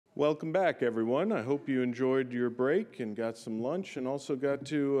Welcome back, everyone. I hope you enjoyed your break and got some lunch and also got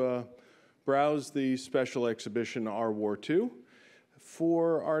to browse the special exhibition, Our War II.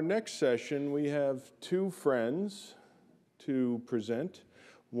 For our next session, we have two friends to present.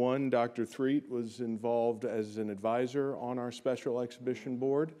 One, Dr. Threet, was involved as an advisor on our special exhibition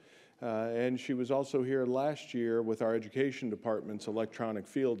board, and she was also here last year with our education department's electronic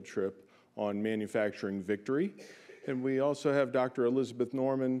field trip on manufacturing victory. And we also have Dr. Elizabeth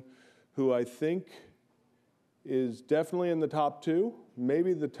Norman, who I think is definitely in the top two,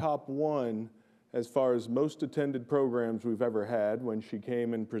 maybe the top one as far as most attended programs we've ever had, when she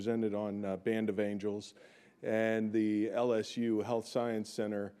came and presented on Band of Angels. And the LSU Health Science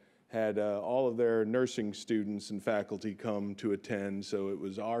Center had all of their nursing students and faculty come to attend. So it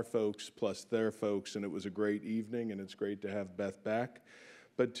was our folks plus their folks, and it was a great evening, and it's great to have Beth back.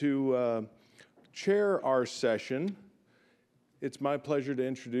 But to chair our session, it's my pleasure to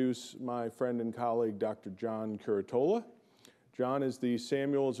introduce my friend and colleague, Dr. John Curatola. John is the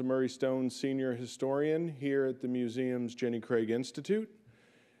Samuel Zemurray Stone Senior Historian here at the museum's Jenny Craig Institute.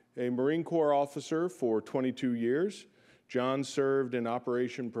 A Marine Corps officer for 22 years, John served in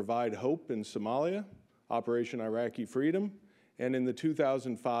Operation Provide Hope in Somalia, Operation Iraqi Freedom, and in the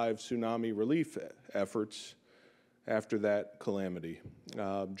 2005 tsunami relief efforts after that calamity.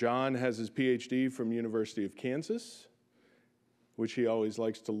 John has his PhD from University of Kansas, which he always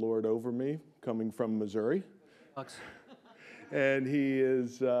likes to lord over me, coming from Missouri. And he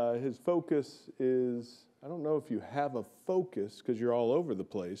is, his focus is, I don't know if you have a focus because you're all over the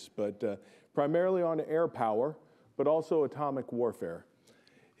place, but primarily on air power, but also atomic warfare.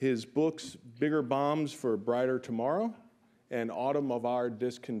 His books, Bigger Bombs for a Brighter Tomorrow and Autumn of Our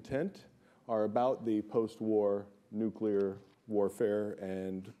Discontent, are about the post-war nuclear warfare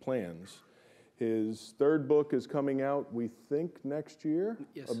and plans. His third book is coming out, we think, next year,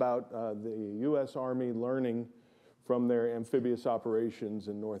 yes, about the US Army learning from their amphibious operations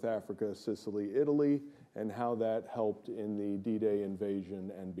in North Africa, Sicily, Italy, and how that helped in the D-Day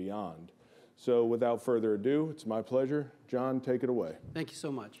invasion and beyond. So without further ado, it's my pleasure. John, take it away. Thank you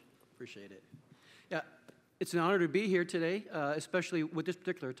so much. Appreciate it. Yeah. It's an honor to be here today, especially with this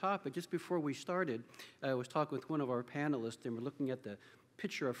particular topic. Just before we started, I was talking with one of our panelists, and we're looking at the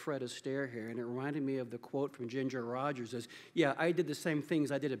picture of Fred Astaire here, and it reminded me of the quote from Ginger Rogers as, yeah, I did the same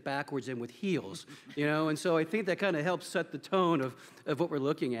things, I did it backwards and with heels, you know, and so I think that kind of helps set the tone of what we're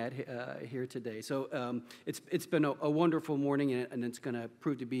looking at here today. So it's been a wonderful morning, and it's going to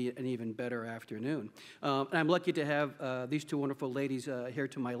prove to be an even better afternoon. And I'm lucky to have these two wonderful ladies here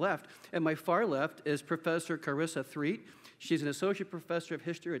to my left. At my far left is Professor Carissa Threet. She's an associate professor of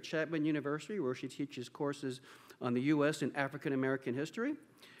history at Chapman University, where she teaches courses on the U.S. and African American history.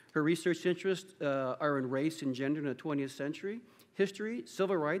 Her research interests are in race and gender in the 20th century, history,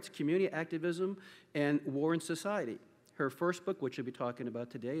 civil rights, community activism, and war and society. Her first book, which we'll be talking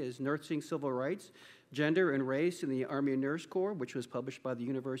about today, is Nursing Civil Rights, Gender and Race in the Army Nurse Corps, which was published by the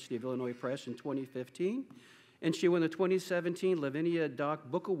University of Illinois Press in 2015. And she won the 2017 Lavinia Dock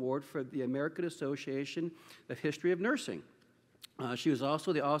Book Award for the American Association of History of Nursing. She was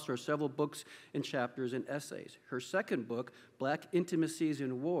also the author of several books and chapters and essays. Her second book, Black Intimacies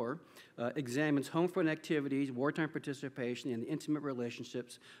in War, examines home front activities, wartime participation, and the intimate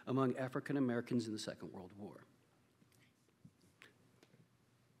relationships among African Americans in the Second World War.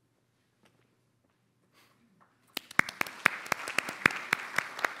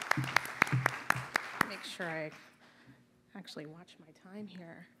 Make sure I actually watch my time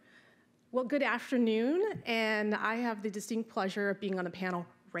here. Well, good afternoon, and I have the distinct pleasure of being on the panel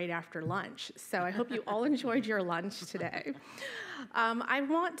right after lunch. So I hope you all enjoyed your lunch today. I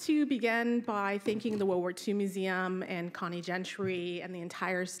want to begin by thanking the World War II Museum and Connie Gentry and the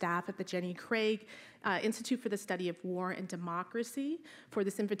entire staff at the Jenny Craig Institute for the Study of War and Democracy for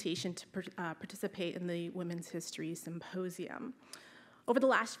this invitation to participate in the Women's History Symposium. Over the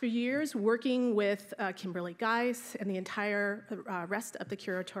last few years, working with Kimberly Geis and the entire rest of the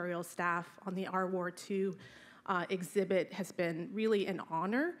curatorial staff on the Our War II exhibit has been really an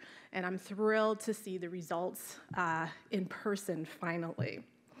honor, and I'm thrilled to see the results in person finally.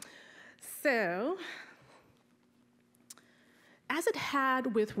 So, as it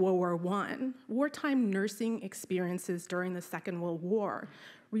had with World War I, wartime nursing experiences during the Second World War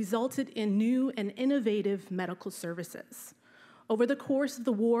resulted in new and innovative medical services. Over the course of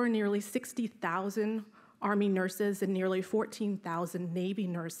the war, nearly 60,000 Army nurses and nearly 14,000 Navy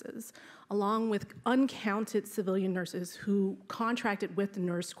nurses, along with uncounted civilian nurses who contracted with the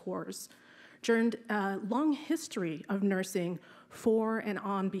nurse corps, joined a long history of nursing for and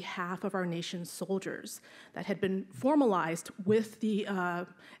on behalf of our nation's soldiers that had been formalized with the,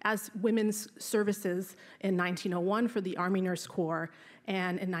 as women's services in 1901 for the Army Nurse Corps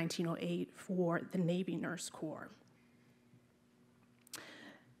and in 1908 for the Navy Nurse Corps.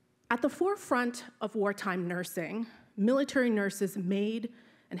 At the forefront of wartime nursing, military nurses made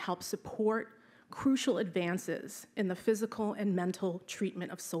and helped support crucial advances in the physical and mental treatment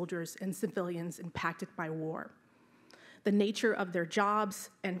of soldiers and civilians impacted by war. The nature of their jobs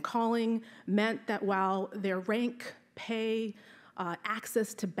and calling meant that while their rank, pay,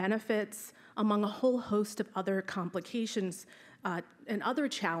 access to benefits, among a whole host of other complications and other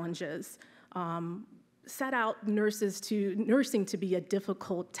challenges, set out nursing to be a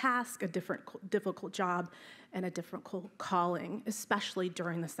difficult task, a difficult job, and a difficult calling, especially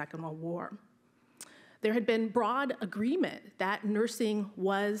during the Second World War. There had been broad agreement that nursing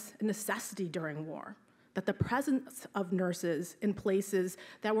was a necessity during war, that the presence of nurses in places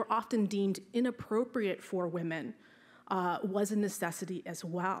that were often deemed inappropriate for women was a necessity as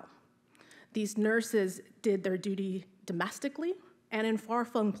well. These nurses did their duty domestically and in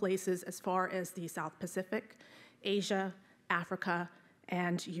far-flung places as far as the South Pacific, Asia, Africa,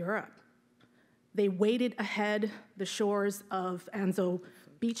 and Europe. They waded ahead the shores of Anzo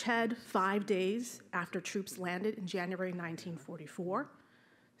Beachhead 5 days after troops landed in January 1944.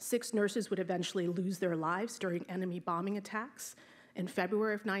 6 nurses would eventually lose their lives during enemy bombing attacks in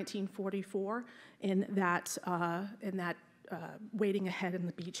February of 1944 in that wading ahead in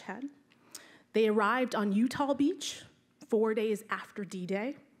the beachhead. They arrived on Utah Beach 4 days after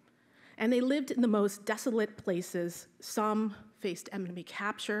D-Day, and they lived in the most desolate places. Some faced enemy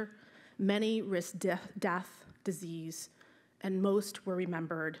capture, many risked death, disease, and most were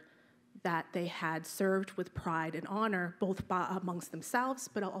remembered that they had served with pride and honor, both amongst themselves,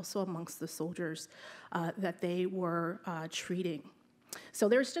 but also amongst the soldiers that they were treating. So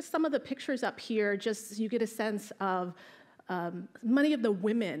there's just some of the pictures up here, just so you get a sense of many of the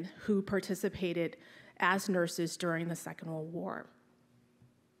women who participated as nurses during the Second World War.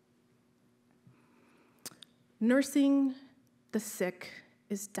 Nursing the sick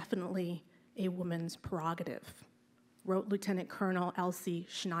is definitely a woman's prerogative, wrote Lieutenant Colonel Elsie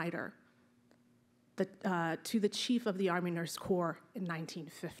Schneider to the chief of the Army Nurse Corps in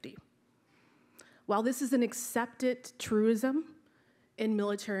 1950. While this is an accepted truism in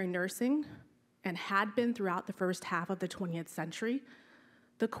military nursing and had been throughout the first half of the 20th century,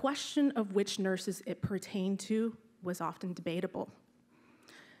 the question of which nurses it pertained to was often debatable.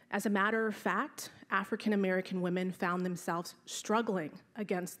 As a matter of fact, African American women found themselves struggling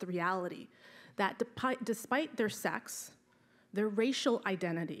against the reality that despite their sex, their racial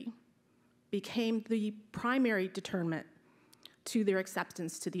identity became the primary determinant to their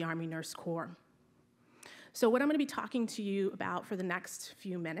acceptance to the Army Nurse Corps. So what I'm going to be talking to you about for the next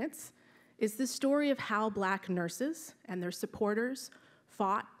few minutes is the story of how Black nurses and their supporters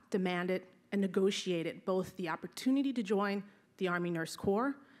fought, demanded, and negotiated both the opportunity to join the Army Nurse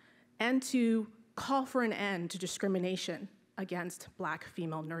Corps and to call for an end to discrimination against Black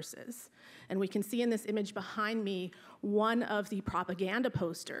female nurses. And we can see in this image behind me one of the propaganda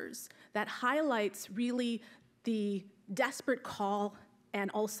posters that highlights really the desperate call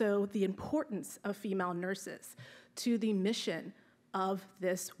and also the importance of female nurses to the mission of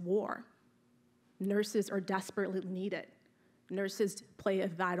this war. Nurses are desperately needed. Nurses play a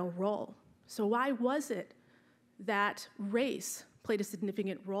vital role. So why was it that race played a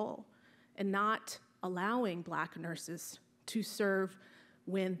significant role in not allowing Black nurses to serve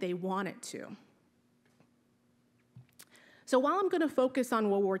when they wanted to? So while I'm going to focus on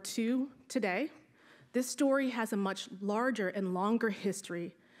World War II today, this story has a much larger and longer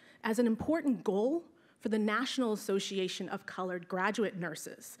history as an important goal for the National Association of Colored Graduate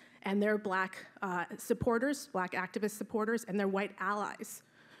Nurses and their Black supporters, Black activist supporters, and their white allies,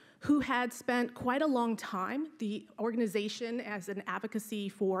 who had spent quite a long time. The organization as an advocacy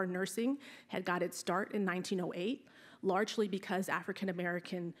for nursing had got its start in 1908, largely because African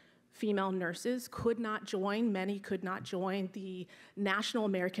American female nurses could not join, many could not join the National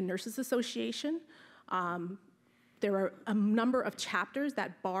American Nurses Association. There were a number of chapters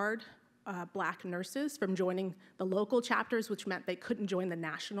that barred Black nurses from joining the local chapters, which meant they couldn't join the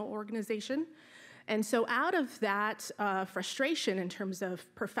national organization. And so out of that frustration in terms of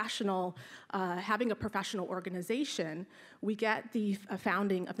having a professional organization, we get the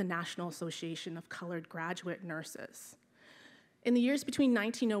founding of the National Association of Colored Graduate Nurses. In the years between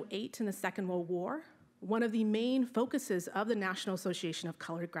 1908 and the Second World War, one of the main focuses of the National Association of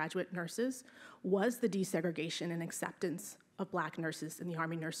Colored Graduate Nurses was the desegregation and acceptance of Black nurses in the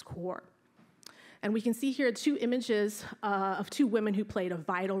Army Nurse Corps. And we can see here 2 images of 2 women who played a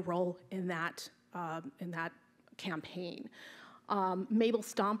vital role in that campaign. Mabel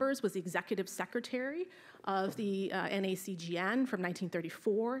Stompers was the executive secretary of the NACGN from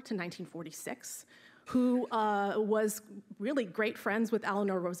 1934 to 1946, who was really great friends with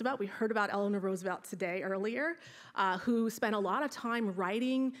Eleanor Roosevelt. We heard about Eleanor Roosevelt today earlier, who spent a lot of time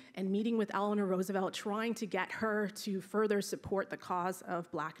writing and meeting with Eleanor Roosevelt, trying to get her to further support the cause of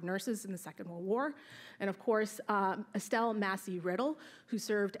Black nurses in the Second World War. And of course, Estelle Massey Riddle, who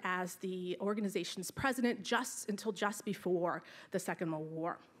served as the organization's president until just before the Second World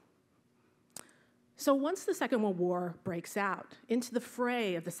War. So once the Second World War breaks out, into the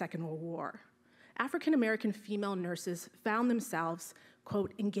fray of the Second World War, African-American female nurses found themselves,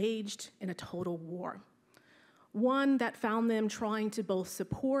 quote, engaged in a total war. One that found them trying to both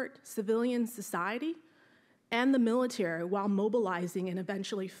support civilian society and the military while mobilizing and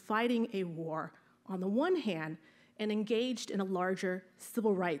eventually fighting a war on the one hand, and engaged in a larger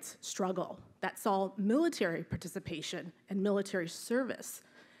civil rights struggle that saw military participation and military service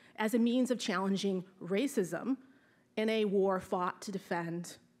as a means of challenging racism in a war fought to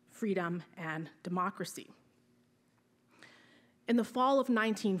defend freedom and democracy. In the fall of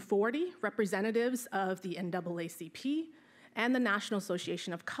 1940, representatives of the NAACP and the National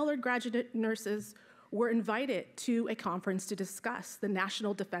Association of Colored Graduate Nurses were invited to a conference to discuss the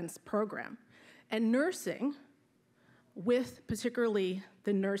National Defense Program. And nursing, with particularly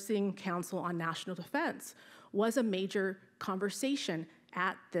the Nursing Council on National Defense, was a major conversation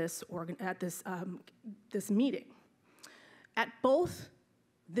at this meeting. At both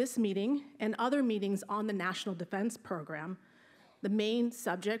this meeting and other meetings on the National Defense Program, the main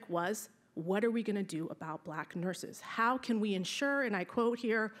subject was, what are we going to do about Black nurses? How can we ensure, and I quote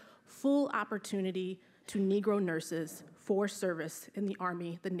here, full opportunity to Negro nurses for service in the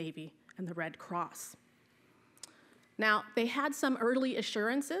Army, the Navy, and the Red Cross? Now, they had some early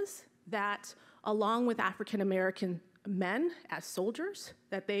assurances that, along with African American men as soldiers,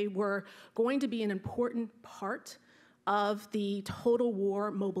 that they were going to be an important part of the total war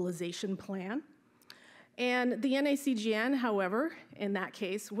mobilization plan. And the NACGN, however, in that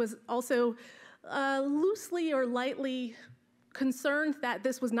case, was also loosely or lightly concerned that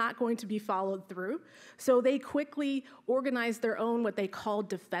this was not going to be followed through. So they quickly organized their own, what they called,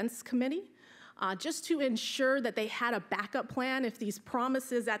 defense committee, just to ensure that they had a backup plan if these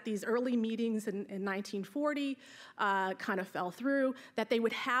promises at these early meetings in 1940 kind of fell through, that they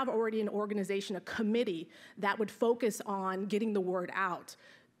would have already an organization, a committee that would focus on getting the word out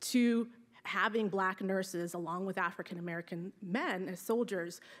to having Black nurses, along with African American men as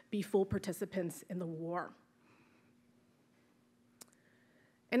soldiers, be full participants in the war.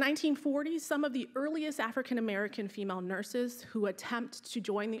 In 1940, some of the earliest African American female nurses who attempt to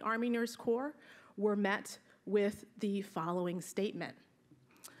join the Army Nurse Corps were met with the following statement: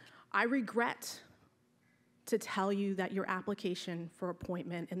 I regret to tell you that your application for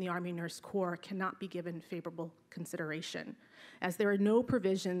appointment in the Army Nurse Corps cannot be given favorable consideration, as there are no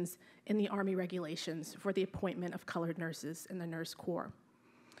provisions in the Army regulations for the appointment of colored nurses in the Nurse Corps.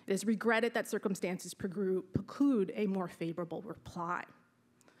 It is regretted that circumstances preclude a more favorable reply.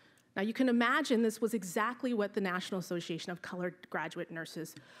 Now, you can imagine this was exactly what the National Association of Colored Graduate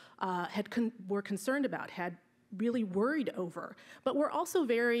Nurses were concerned about, had really worried over, but were also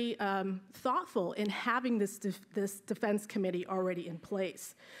very thoughtful in having this defense committee already in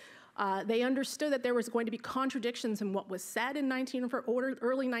place. They understood that there was going to be contradictions in what was said in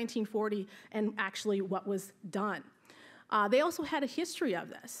early 1940 and actually what was done. They also had a history of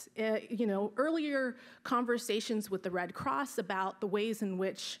this. Earlier conversations with the Red Cross about the ways in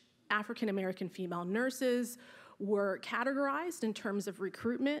which African American female nurses were categorized in terms of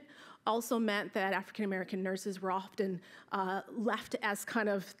recruitment also meant that African American nurses were often left as kind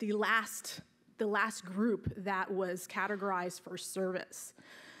of the last group that was categorized for service.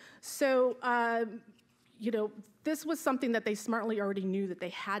 So, this was something that they smartly already knew that they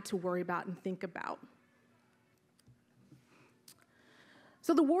had to worry about and think about.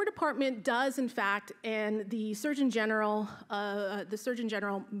 So the War Department does, in fact, and the Surgeon General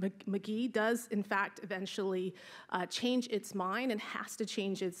McGee does, in fact, eventually change its mind and has to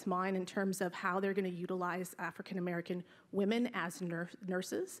change its mind in terms of how they're going to utilize African American women as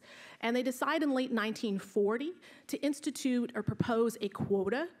nurses. And they decide in late 1940 to institute or propose a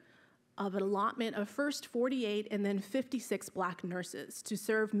quota of an allotment of first 48 and then 56 Black nurses to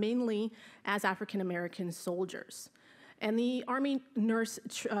serve mainly as African American soldiers. And the Army Nurse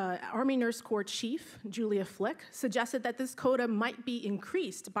Corps chief, Julia Flick, suggested that this quota might be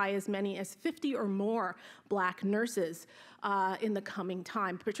increased by as many as 50 or more black nurses in the coming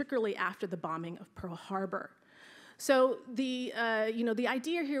time, particularly after the bombing of Pearl Harbor. So the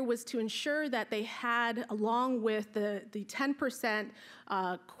idea here was to ensure that they had, along with the 10%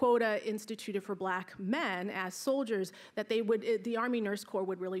 quota instituted for black men as soldiers, that the Army Nurse Corps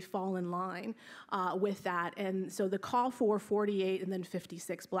would really fall in line with that. And so the call for 48 and then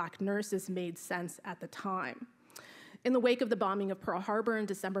 56 black nurses made sense at the time. In the wake of the bombing of Pearl Harbor in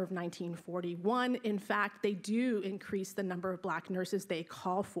December of 1941, in fact, they do increase the number of black nurses they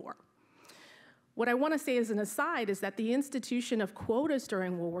call for. What I want to say as an aside is that the institution of quotas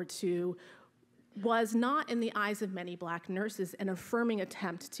during World War II was not, in the eyes of many black nurses, an affirming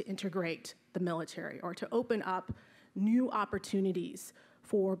attempt to integrate the military or to open up new opportunities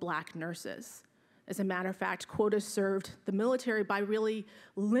for black nurses. As a matter of fact, quotas served the military by really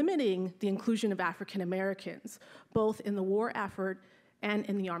limiting the inclusion of African Americans, both in the war effort and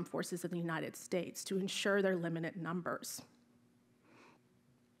in the armed forces of the United States, to ensure their limited numbers.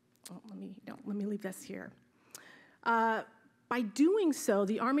 Oh, let me leave this here. By doing so,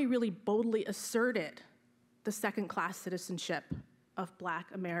 the Army really boldly asserted the second-class citizenship of black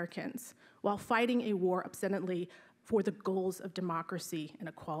Americans while fighting a war ostensibly for the goals of democracy and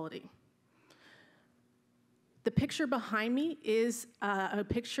equality. The picture behind me is a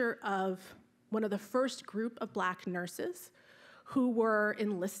picture of one of the first group of black nurses who were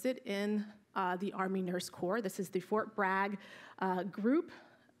enlisted in the Army Nurse Corps. This is the Fort Bragg group.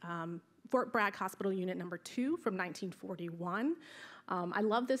 Fort Bragg Hospital Unit Number 2 from 1941. I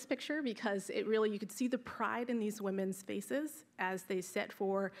love this picture because you could see the pride in these women's faces as they sit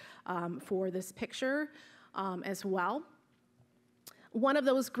for this picture as well. One of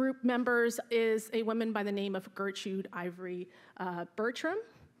those group members is a woman by the name of Gertrude Ivory Bertram.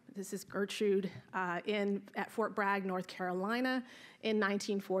 This is Gertrude at Fort Bragg, North Carolina in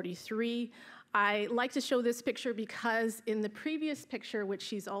 1943. I like to show this picture because in the previous picture,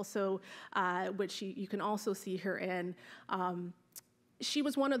 which you can also see her in, she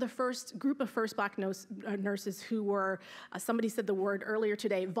was one of the first black nurses who were, somebody said the word earlier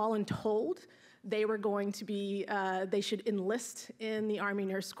today, voluntold. They were going to be, they should enlist in the Army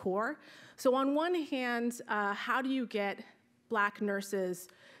Nurse Corps. So on one hand, how do you get black nurses,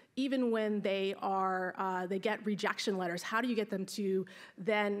 even when they get rejection letters, how do you get them to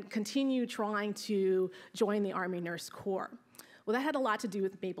then continue trying to join the Army Nurse Corps? Well, that had a lot to do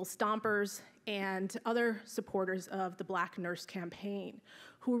with Mabel Stompers and other supporters of the Black Nurse Campaign,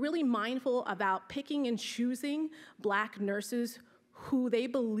 who were really mindful about picking and choosing black nurses who they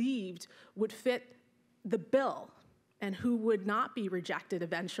believed would fit the bill and who would not be rejected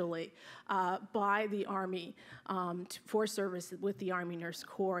eventually by the Army for service with the Army Nurse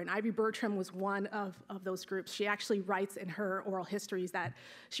Corps. And Ivy Bertram was one of those groups. She actually writes in her oral histories that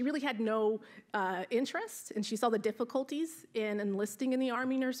she really had no interest, and she saw the difficulties in enlisting in the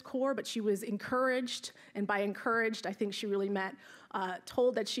Army Nurse Corps, but she was encouraged, and by encouraged, I think she really meant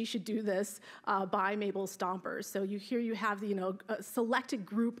told that she should do this by Mabel Stompers. So here you have a selected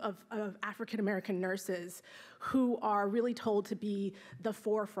group of African-American nurses who are really told to be the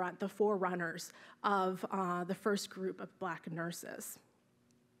forefront, the forerunners of the first group of black nurses.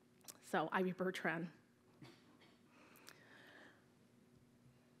 So Ivy Bertram.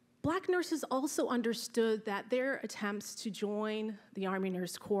 Black nurses also understood that their attempts to join the Army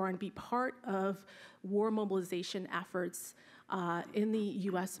Nurse Corps and be part of war mobilization efforts in the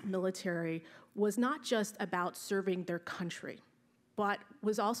US military was not just about serving their country, but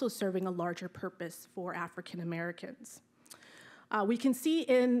was also serving a larger purpose for African Americans. We can see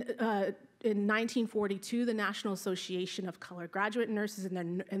in 1942, the National Association of Colored Graduate Nurses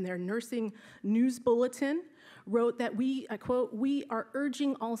in their nursing news bulletin wrote that I quote, "We are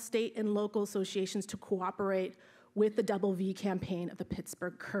urging all state and local associations to cooperate with the WWII campaign of the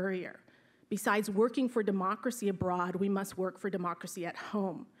Pittsburgh Courier. Besides working for democracy abroad, we must work for democracy at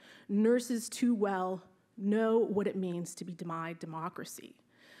home. Nurses too well know what it means to be denied democracy."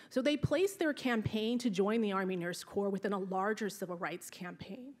 So they placed their campaign to join the Army Nurse Corps within a larger civil rights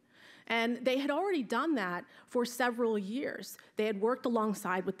campaign. And they had already done that for several years. They had worked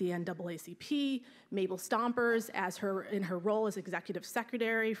alongside with the NAACP, Mabel Stompers in her role as executive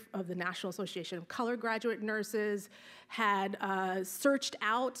secretary of the National Association of Colored Graduate Nurses, had searched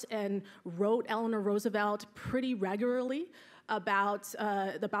out and wrote Eleanor Roosevelt pretty regularly about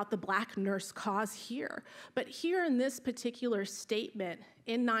the black nurse cause here. But here in this particular statement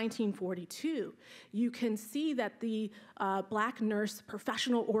in 1942, you can see that the Black Nurse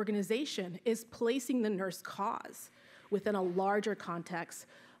Professional Organization is placing the nurse cause within a larger context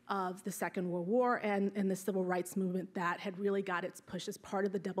of the Second World War and the civil rights movement that had really got its push as part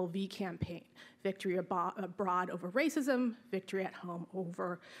of the WWII campaign. Victory abroad over racism, victory at home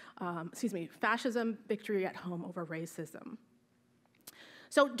over, fascism, victory at home over racism.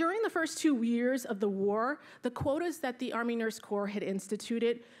 So during the first 2 years of the war, the quotas that the Army Nurse Corps had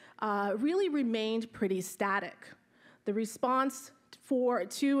instituted really remained pretty static. The response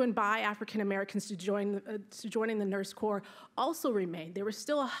to and by African Americans to joining the Nurse Corps also remained. There was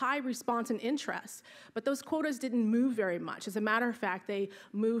still a high response and interest, but those quotas didn't move very much. As a matter of fact, they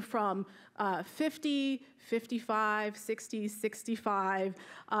moved from 50, 55, 60, 65,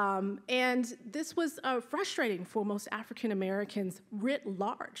 and this was frustrating for most African Americans writ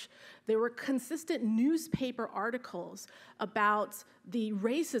large. There were consistent newspaper articles about the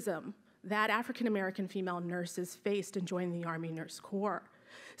racism that African-American female nurses faced in joining the Army Nurse Corps.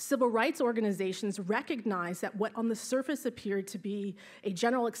 Civil rights organizations recognized that what on the surface appeared to be a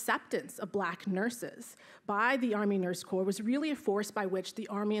general acceptance of Black nurses by the Army Nurse Corps was really a force by which the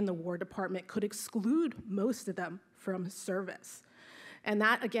Army and the War Department could exclude most of them from service. And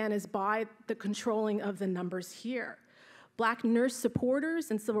that, again, is by the controlling of the numbers here. Black nurse supporters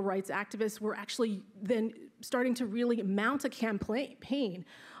and civil rights activists were actually then starting to really mount a campaign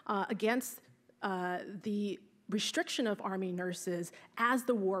against the restriction of Army nurses as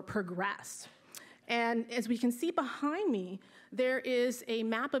the war progressed. And as we can see behind me, there is a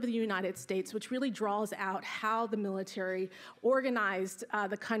map of the United States which really draws out how the military organized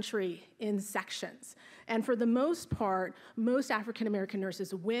the country in sections. And for the most part, most African American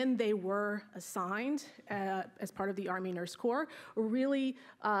nurses, when they were assigned as part of the Army Nurse Corps, were really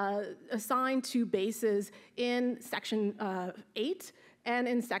assigned to bases in Section 8 and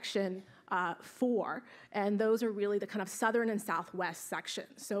in Section 4, and those are really the kind of southern and southwest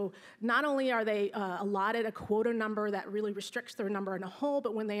sections. So not only are they allotted a quota number that really restricts their number in a whole,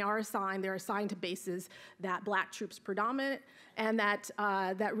 but when they are assigned, they're assigned to bases that Black troops predominate, and that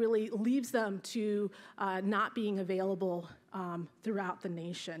really leaves them to not being available throughout the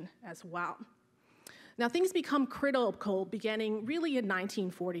nation as well. Now, things become critical beginning really in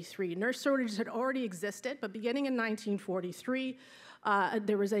 1943. Nurse shortages had already existed, but beginning in 1943,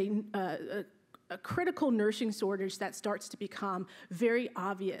 there was a critical nursing shortage that starts to become very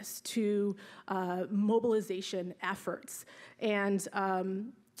obvious to mobilization efforts. And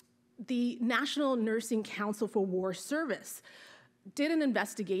the National Nursing Council for War Service did an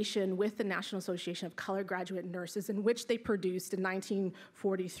investigation with the National Association of Colored Graduate Nurses in which they produced in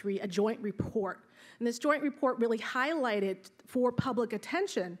 1943 a joint report. And this joint report really highlighted for public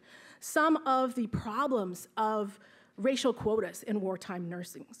attention some of the problems of racial quotas in wartime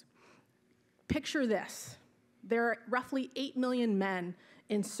nursing. Picture this. There are roughly 8 million men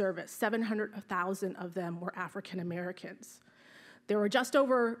in service. 700,000 of them were African Americans. There were just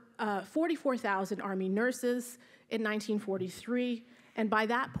over 44,000 Army nurses in 1943, and by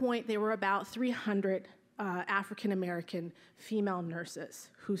that point, there were about 300 African American female nurses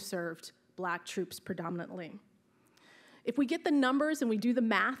who served Black troops predominantly. If we get the numbers and we do the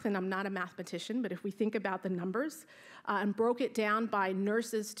math, and I'm not a mathematician, but if we think about the numbers and broke it down by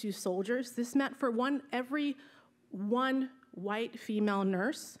nurses to soldiers, this meant for every one white female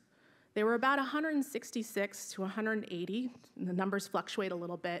nurse, there were about 166 to 180, and the numbers fluctuate a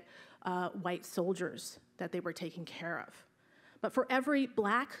little bit, white soldiers that they were taking care of. But for every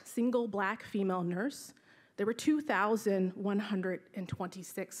single Black female nurse, there were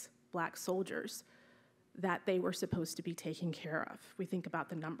 2,126 Black soldiers that they were supposed to be taking care of. We think about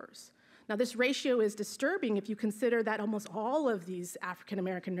the numbers. Now, this ratio is disturbing if you consider that almost all of these African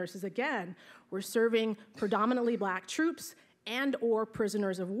American nurses, again, were serving predominantly Black troops and or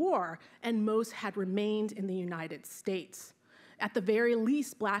prisoners of war, and most had remained in the United States. At the very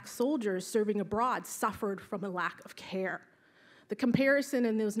least, Black soldiers serving abroad suffered from a lack of care. The comparison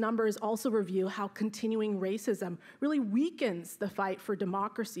in those numbers also reveal how continuing racism really weakens the fight for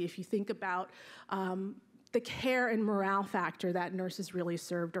democracy if you think about the care and morale factor that nurses really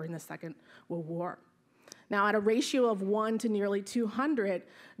served during the Second World War. Now, at a ratio of 1 to nearly 200,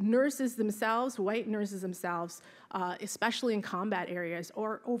 nurses themselves, white nurses themselves, especially in combat areas,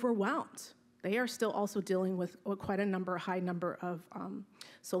 are overwhelmed. They are still also dealing with quite a high number of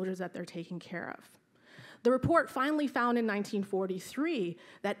soldiers that they're taking care of. The report finally found in 1943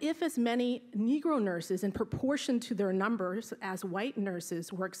 that if as many Negro nurses in proportion to their numbers as white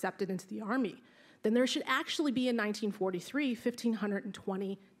nurses were accepted into the Army, then there should actually be in 1943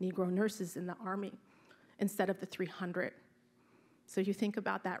 1,520 Negro nurses in the Army instead of the 300. So you think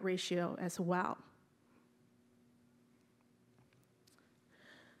about that ratio as well.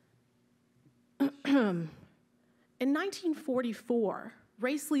 In 1944,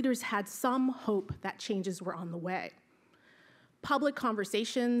 race leaders had some hope that changes were on the way. Public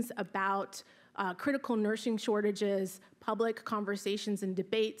conversations about critical nursing shortages, public conversations and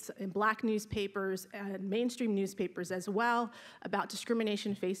debates in Black newspapers and mainstream newspapers as well about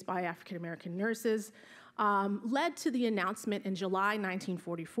discrimination faced by African American nurses led to the announcement in July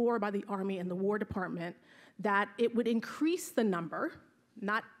 1944 by the Army and the War Department that it would increase the number,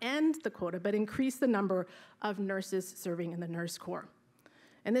 not end the quota, but increase the number of nurses serving in the Nurse Corps.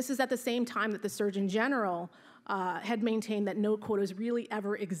 And this is at the same time that the Surgeon General had maintained that no quotas really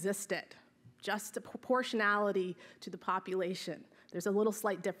ever existed, just a proportionality to the population. There's a little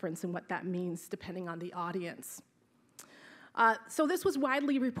slight difference in what that means depending on the audience. So this was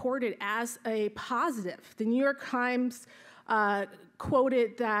widely reported as a positive. The New York Times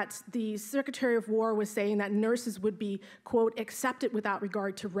quoted that the Secretary of War was saying that nurses would be, quote, accepted without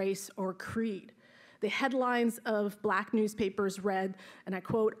regard to race or creed. The headlines of Black newspapers read, and I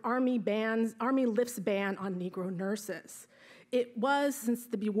quote, Army lifts ban on Negro nurses. It was, since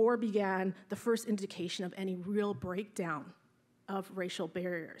the war began, the first indication of any real breakdown of racial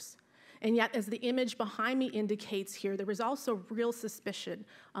barriers. And yet, as the image behind me indicates here, there was also real suspicion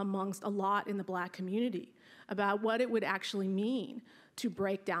amongst a lot in the Black community about what it would actually mean to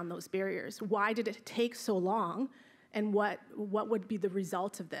break down those barriers. Why did it take so long? And what would be the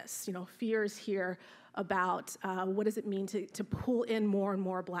result of this? You know, fears here about what does it mean to pull in more and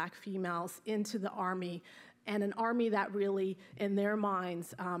more Black females into the Army, and an Army that really, in their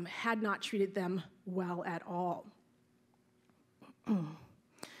minds, had not treated them well at all.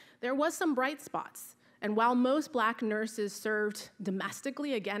 There was some bright spots. And while most Black nurses served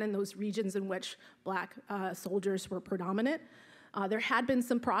domestically, again, in those regions in which Black soldiers were predominant, there had been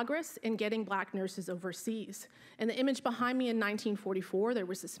some progress in getting Black nurses overseas. In the image behind me in 1944, there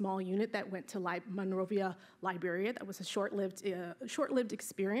was a small unit that went to Monrovia, Liberia. That was a short-lived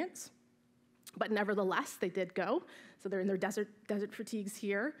experience. But nevertheless, they did go. So they're in their desert fatigues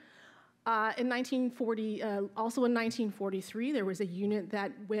here. Also in 1943, there was a unit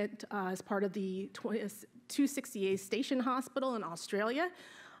that went as part of the 268 Station Hospital in Australia.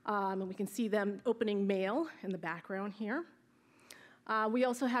 And we can see them opening mail in the background here. We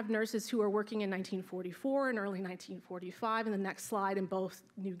also have nurses who are working in 1944 and early 1945 in the next slide in both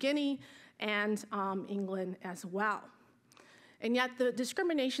New Guinea and England as well. And yet the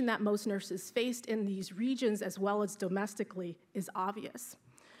discrimination that most nurses faced in these regions as well as domestically is obvious.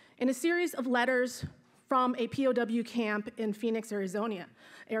 In a series of letters from a POW camp in Phoenix, Arizona,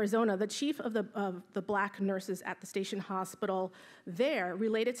 the chief of the Black nurses at the Station Hospital there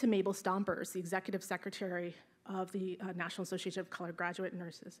related to Mabel Stompers, the executive secretary of the National Association of Colored Graduate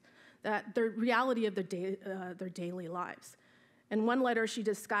Nurses, that the reality of their daily lives. In one letter, she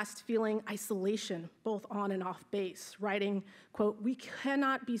discussed feeling isolation, both on and off base, writing, quote, "We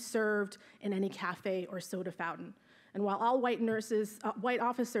cannot be served in any cafe or soda fountain. And while all white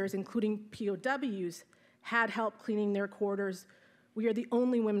officers, including POWs, had help cleaning their quarters, we are the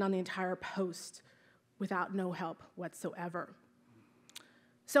only women on the entire post without no help whatsoever."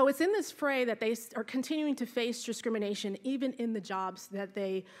 So it's in this fray that they are continuing to face discrimination even in the jobs that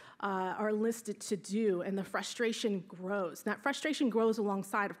they are enlisted to do, and the frustration grows. And that frustration grows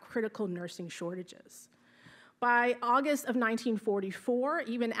alongside of critical nursing shortages. By August of 1944,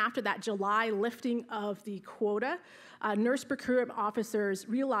 even after that July lifting of the quota, nurse procurement officers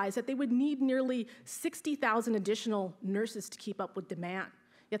realized that they would need nearly 60,000 additional nurses to keep up with demand.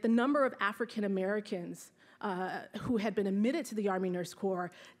 Yet the number of African Americans who had been admitted to the Army Nurse Corps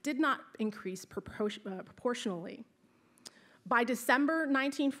did not increase proportionally. By December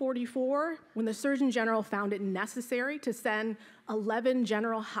 1944, when the Surgeon General found it necessary to send 11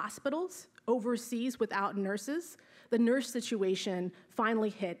 general hospitals overseas without nurses, the nurse situation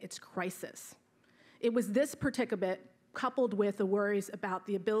finally hit its crisis. It was this predicament, coupled with the worries about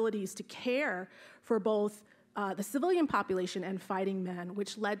the abilities to care for both the civilian population and fighting men,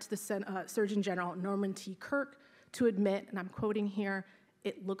 which led to the Surgeon General Norman T. Kirk to admit, and I'm quoting here,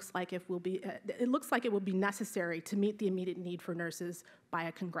 it looks like it will be necessary to meet the immediate need for nurses by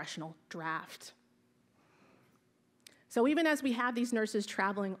a congressional draft. So even as we have these nurses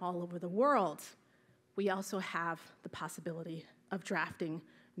traveling all over the world, we also have the possibility of drafting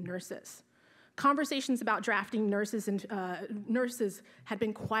nurses. Conversations about drafting nurses had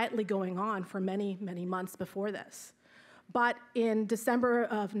been quietly going on for many, many months before this. But in December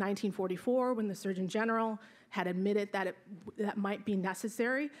of 1944, when the Surgeon General had admitted that that might be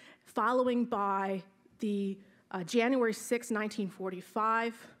necessary, following by the January 6,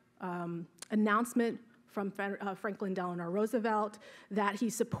 1945 announcement from Franklin Delano Roosevelt, that he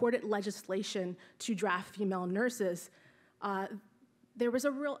supported legislation to draft female nurses, there was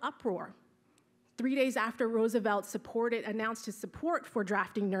a real uproar. 3 days after Roosevelt announced his support for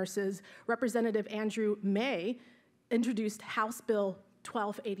drafting nurses, Representative Andrew May introduced House Bill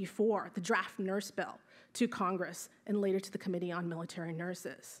 1284, the draft nurse bill, to Congress and later to the Committee on Military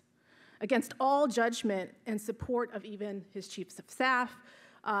Nurses. Against all judgment and support of even his chiefs of staff,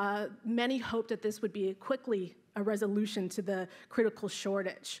 many hoped that this would be quickly a resolution to the critical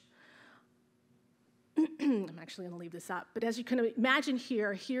shortage. I'm actually going to leave this up, but as you can imagine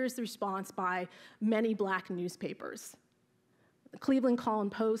here's the response by many black newspapers. The Cleveland Call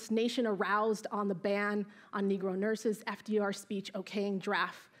and Post, Nation aroused on the ban on Negro nurses, FDR speech okaying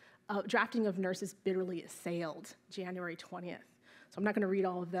drafting of nurses bitterly assailed, January 20th. So I'm not going to read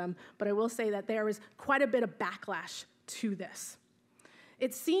all of them, but I will say that there was quite a bit of backlash to this.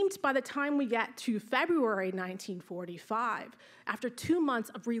 It seemed by the time we get to February 1945, after 2 months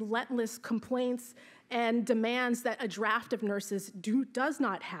of relentless complaints and demands that a draft of nurses does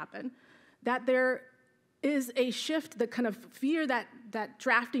not happen, that there is a shift, the kind of fear that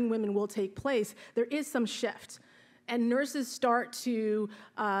drafting women will take place. There is some shift, and nurses start to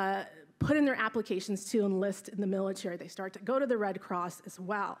put in their applications to enlist in the military. They start to go to the Red Cross as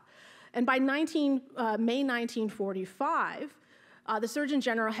well. And by May 1945, the Surgeon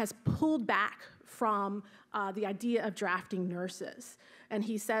General has pulled back from the idea of drafting nurses. And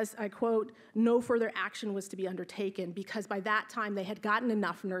he says, I quote, "No further action was to be undertaken," because by that time they had gotten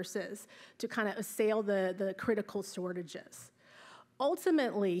enough nurses to kind of assail the critical shortages.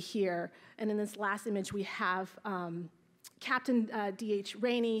 Ultimately here, and in this last image we have Captain D.H.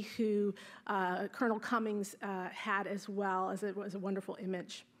 Rainey, who Colonel Cummings had as well, as it was a wonderful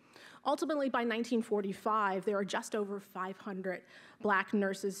image. Ultimately, by 1945, there are just over 500 black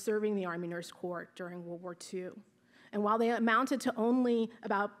nurses serving the Army Nurse Corps during World War II. And while they amounted to only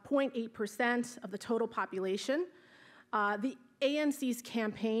about 0.8% of the total population, the ANC's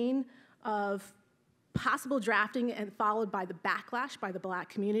campaign of possible drafting and followed by the backlash by the black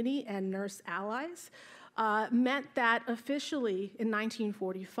community and nurse allies meant that officially in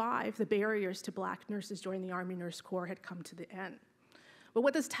 1945, the barriers to black nurses joining the Army Nurse Corps had come to the end. But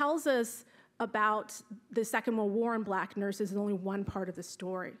what this tells us about the Second World War and black nurses is only one part of the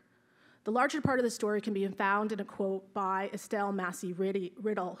story. The larger part of the story can be found in a quote by Estelle Massey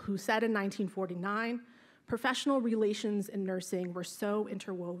Riddle, who said in 1949, "Professional relations in nursing were so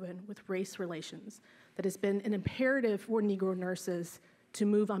interwoven with race relations that it's been an imperative for Negro nurses to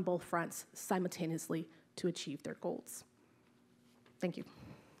move on both fronts simultaneously to achieve their goals." Thank you.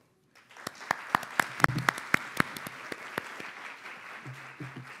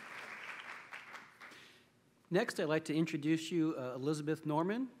 Next, I'd like to introduce you Elizabeth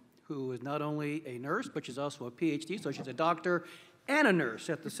Norman, who is not only a nurse, but she's also a PhD, so she's a doctor and a nurse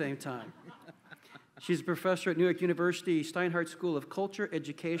at the same time. She's a professor at New York University Steinhardt School of Culture,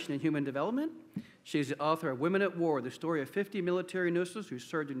 Education, and Human Development. She's the author of Women at War, the story of 50 military nurses who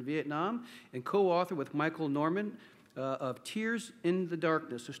served in Vietnam, and co-author with Michael Norman of Tears in the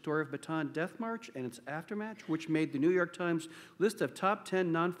Darkness, the story of Bataan Death March and its aftermath, which made the New York Times list of top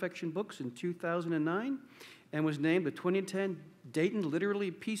 10 nonfiction books in 2009 and was named the 2010 Dayton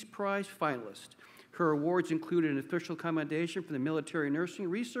Literary Peace Prize finalist. Her awards included an official commendation for the military nursing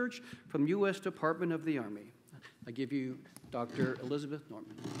research from U.S. Department of the Army. I give you Dr. Elizabeth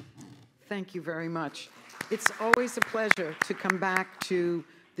Norman. Thank you very much. It's always a pleasure to come back to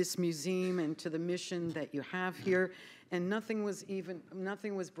this museum and to the mission that you have here. And nothing was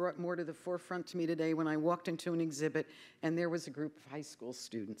brought more to the forefront to me today when I walked into an exhibit and there was a group of high school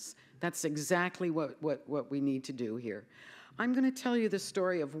students. That's exactly what we need to do here. I'm going to tell you the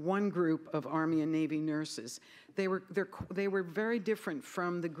story of one group of Army and Navy nurses. They were very different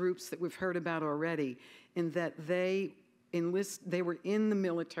from the groups that we've heard about already in that they were in the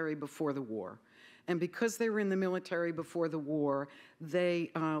military before the war. And because they were in the military before the war,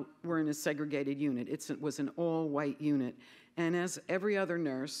 they were in a segregated unit. It was an all-white unit. And as every other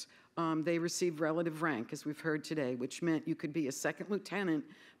nurse, they received relative rank, as we've heard today, which meant you could be a second lieutenant,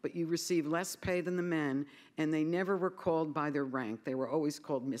 but you received less pay than the men, and they never were called by their rank. They were always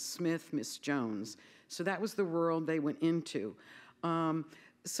called Miss Smith, Miss Jones. So that was the world they went into.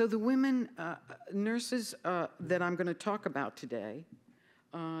 So the women nurses that I'm going to talk about today,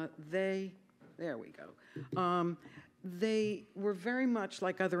 there we go. They were very much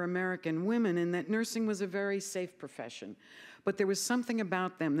like other American women in that nursing was a very safe profession. But there was something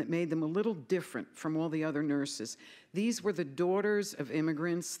about them that made them a little different from all the other nurses. These were the daughters of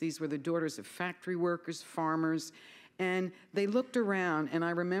immigrants. These were the daughters of factory workers, farmers, And they looked around, and I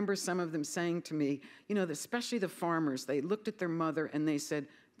remember some of them saying to me, you know, especially the farmers, they looked at their mother and they said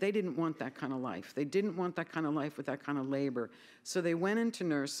they didn't want that kind of life. They didn't want that kind of life with that kind of labor. So they went into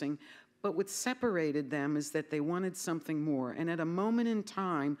nursing. But what separated them is that they wanted something more. And at a moment in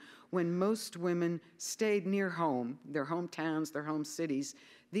time when most women stayed near home, their hometowns, their home cities,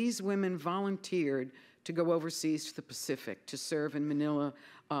 these women volunteered to go overseas to the Pacific, to serve in Manila,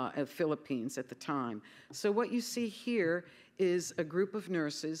 Philippines at the time. So what you see here is a group of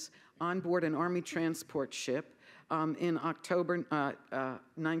nurses on board an Army transport ship in October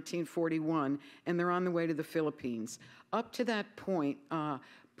 1941, and they're on the way to the Philippines. Up to that point,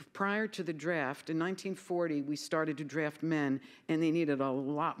 prior to the draft, in 1940, we started to draft men, and they needed a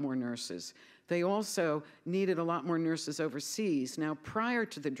lot more nurses. They also needed a lot more nurses overseas. Now, prior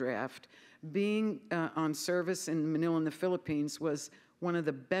to the draft, being on service in Manila in the Philippines was one of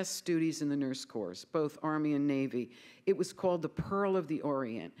the best duties in the nurse corps, both Army and Navy. It was called the Pearl of the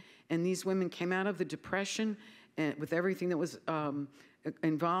Orient. And these women came out of the Depression and with everything that was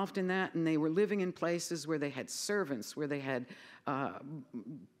involved in that, and they were living in places where they had servants, where they had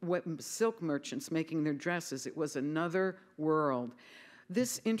silk merchants making their dresses. It was another world.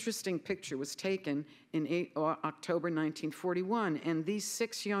 This interesting picture was taken in October 1941, and these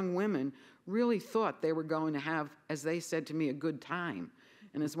 6 young women really thought they were going to have, as they said to me, a good time.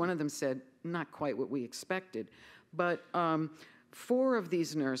 And as one of them said, not quite what we expected. But 4 of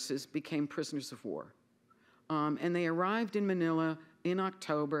these nurses became prisoners of war. And they arrived in Manila in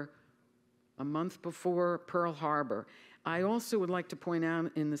October, a month before Pearl Harbor. I also would like to point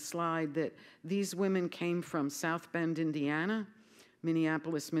out in the slide that these women came from South Bend, Indiana,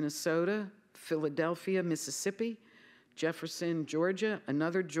 Minneapolis, Minnesota, Philadelphia, Mississippi, Jefferson, Georgia,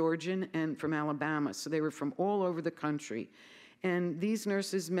 another Georgian, and from Alabama. So they were from all over the country. And these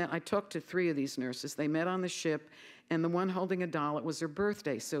nurses met, I talked to 3 of these nurses. They met on the ship, and the one holding a doll, it was her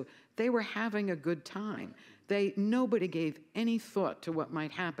birthday. So they were having a good time. Nobody gave any thought to what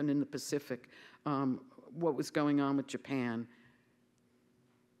might happen in the Pacific, what was going on with Japan.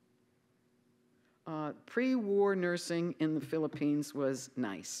 Pre-war nursing in the Philippines was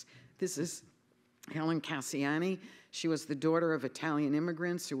nice. This is Helen Cassiani. She was the daughter of Italian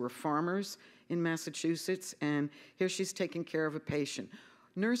immigrants who were farmers in Massachusetts, and here she's taking care of a patient.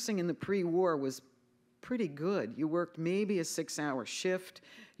 Nursing in the pre-war was pretty good. You worked maybe a 6-hour shift.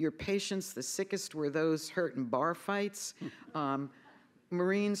 Your patients, the sickest, were those hurt in bar fights,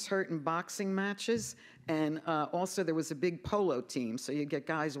 Marines hurt in boxing matches, and also there was a big polo team, so you get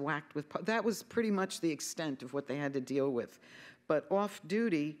guys whacked with that was pretty much the extent of what they had to deal with. But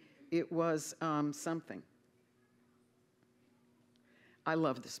off-duty, it was something. I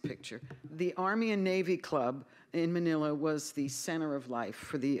love this picture. The Army and Navy Club in Manila was the center of life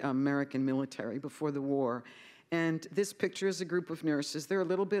for the American military before the war. And this picture is a group of nurses. They're a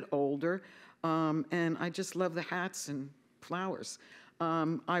little bit older, and I just love the hats and flowers.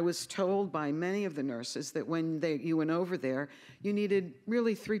 I was told by many of the nurses that when you went over there, you needed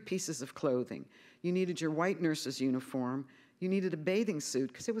really 3 pieces of clothing. You needed your white nurse's uniform, you needed a bathing suit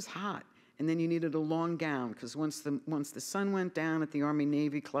because it was hot, and then you needed a long gown because once the sun went down at the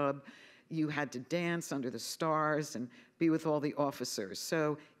Army-Navy Club, you had to dance under the stars and be with all the officers.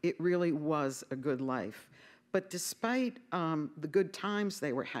 So it really was a good life. But despite the good times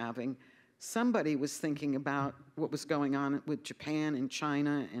they were having, somebody was thinking about what was going on with Japan and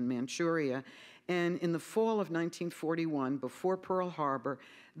China and Manchuria. And in the fall of 1941, before Pearl Harbor,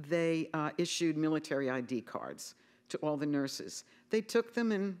 they issued military ID cards to all the nurses. They took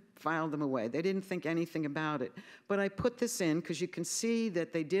them and filed them away. They didn't think anything about it. But I put this in because you can see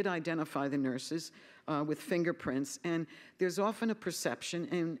that they did identify the nurses with fingerprints. And there's often a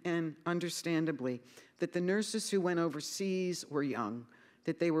perception, and understandably, that the nurses who went overseas were young,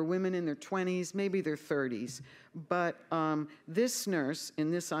 that they were women in their 20s, maybe their 30s. But this nurse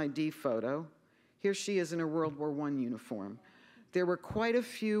in this ID photo, here she is in her World War I uniform. There were quite a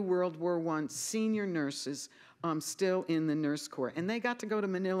few World War I senior nurses still in the nurse corps. And they got to go to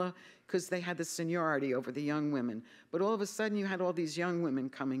Manila because they had the seniority over the young women. But all of a sudden, you had all these young women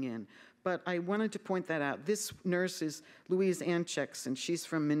coming in. But I wanted to point that out. This nurse is Louise Anchex, and she's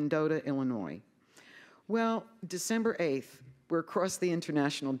from Mendota, Illinois. Well, December 8th, we're across the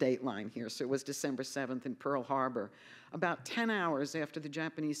international date line here, so it was December 7th in Pearl Harbor. About 10 hours after the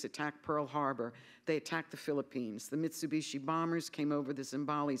Japanese attacked Pearl Harbor, they attacked the Philippines. The Mitsubishi bombers came over the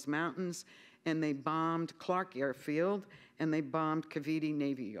Zambales Mountains, and they bombed Clark Airfield, and they bombed Cavite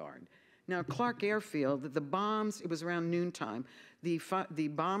Navy Yard. Now, Clark Airfield, the bombs, it was around noontime. The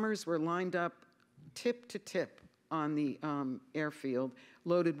bombers were lined up tip to tip on the airfield,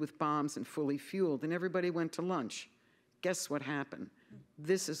 loaded with bombs and fully fueled, and everybody went to lunch guess what happened?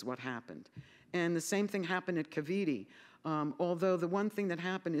 This is what happened. And the same thing happened at Cavite. Although the one thing that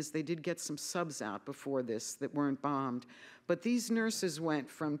happened is they did get some subs out before this that weren't bombed. But these nurses went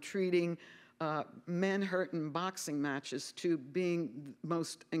from treating men hurt in boxing matches to being the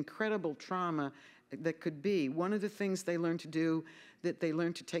most incredible trauma that could be. One of the things they learned to do, that they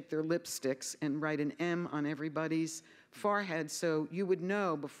learned to take their lipsticks and write an M on everybody's forehead so you would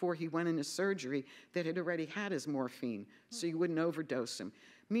know before he went into surgery that he'd already had his morphine, so you wouldn't overdose him.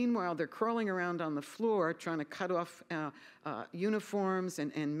 Meanwhile, they're crawling around on the floor trying to cut off uniforms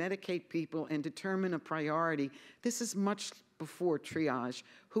and medicate people and determine a priority. This is much before triage.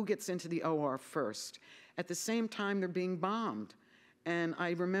 Who gets into the OR first? At the same time, they're being bombed. And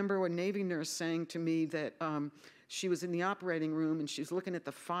I remember a Navy nurse saying to me that she was in the operating room and she was looking at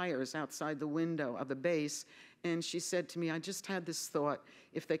the fires outside the window of the base. And she said to me, I just had this thought,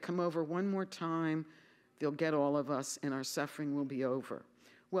 if they come over one more time, they'll get all of us and our suffering will be over.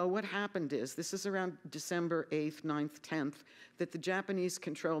 Well, what happened is, this is around December 8th, 9th, 10th, that the Japanese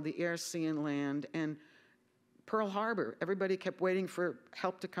controlled the air, sea, and land, and Pearl Harbor, everybody kept waiting for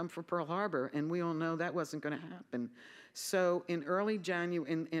help to come for Pearl Harbor, and we all know that wasn't going to happen. So in early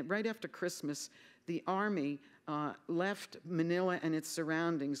January, right after Christmas, the Army left Manila and its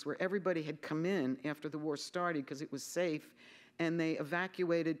surroundings, where everybody had come in after the war started because it was safe, and they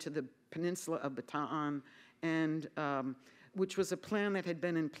evacuated to the peninsula of Bataan, and which was a plan that had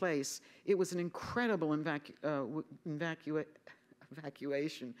been in place. It was an incredible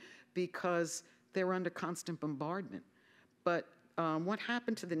evacuation because they were under constant bombardment. But what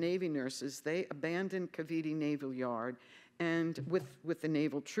happened to the Navy nurses, they abandoned Cavite Naval Yard and with the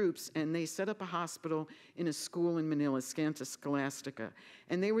naval troops, and they set up a hospital in a school in Manila, Santa Scholastica.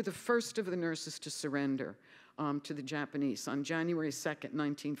 And they were the first of the nurses to surrender to the Japanese on January 2nd,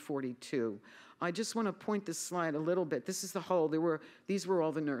 1942. I just want to point this slide a little bit. This is the whole. These were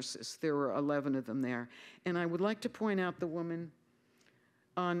all the nurses. There were 11 of them there. And I would like to point out the woman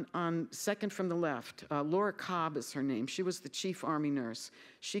on second from the left. Laura Cobb is her name. She was the chief Army nurse.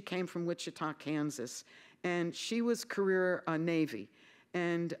 She came from Wichita, Kansas. And she was career Navy.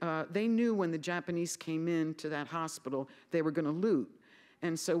 And they knew when the Japanese came into that hospital, they were going to loot.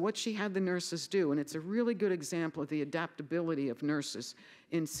 And so what she had the nurses do, and it's a really good example of the adaptability of nurses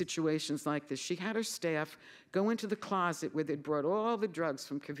in situations like this. She had her staff go into the closet where they'd brought all the drugs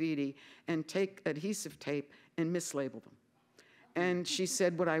from Cavite and take adhesive tape and mislabel them. And she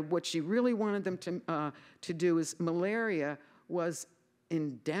said what she really wanted them to do is, malaria was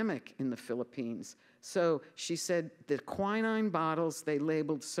endemic in the Philippines. So she said the quinine bottles, they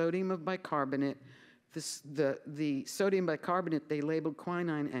labeled sodium of bicarbonate. The sodium bicarbonate, they labeled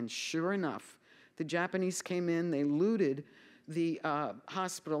quinine, and sure enough, the Japanese came in, they looted the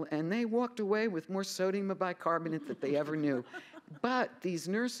hospital, and they walked away with more sodium bicarbonate than they ever knew. But these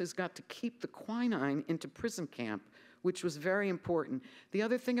nurses got to keep the quinine into prison camp, which was very important. The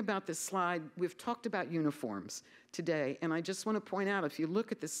other thing about this slide, we've talked about uniforms today, and I just want to point out, if you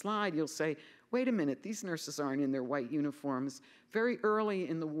look at this slide, you'll say, wait a minute, these nurses aren't in their white uniforms. Very early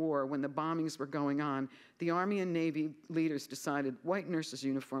in the war, when the bombings were going on, the Army and Navy leaders decided white nurses'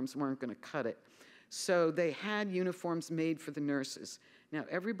 uniforms weren't going to cut it. So they had uniforms made for the nurses. Now,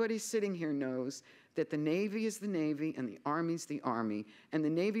 everybody sitting here knows that the Navy is the Navy and the Army's the Army, and the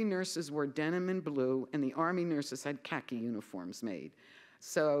Navy nurses wore denim and blue, and the Army nurses had khaki uniforms made.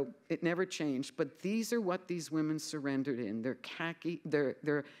 So it never changed, but these are what these women surrendered in, their khaki,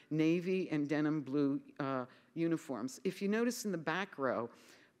 their navy and denim blue uniforms. If you notice in the back row,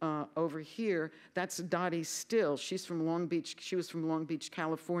 over here, that's Dottie Still. She's from Long Beach. She was from Long Beach,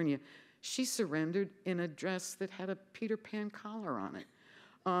 California. She surrendered in a dress that had a Peter Pan collar on it.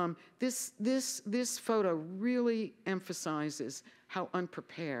 This photo really emphasizes how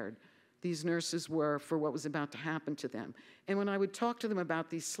unprepared these nurses were for what was about to happen to them. And when I would talk to them about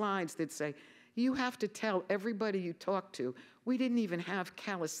these slides, they'd say, you have to tell everybody you talk to, we didn't even have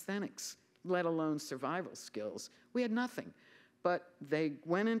calisthenics, let alone survival skills. We had nothing. But they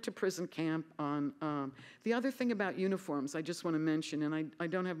went into prison camp on, the other thing about uniforms I just want to mention, and I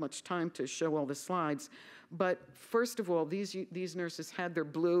don't have much time to show all the slides, but first of all, these nurses had their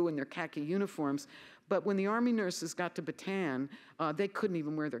blue and their khaki uniforms, but when the Army nurses got to Bataan, they couldn't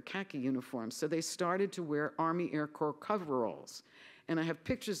even wear their khaki uniforms, so they started to wear Army Air Corps coveralls. And I have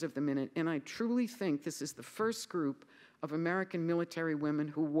pictures of them in it, and I truly think this is the first group of American military women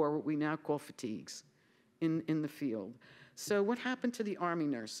who wore what we now call fatigues in the field. So what happened to the Army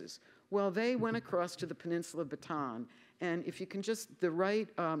nurses? Well, they went across to the peninsula of Bataan, and if you can just,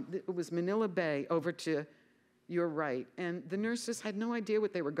 it was Manila Bay over to You're right. And the nurses had no idea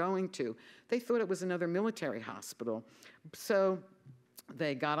what they were going to. They thought it was another military hospital. So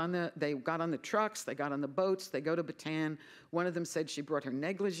they got on the trucks, they got on the boats, they go to Bataan. One of them said she brought her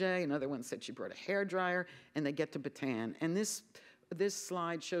negligee, another one said she brought a hairdryer, and they get to Bataan. And this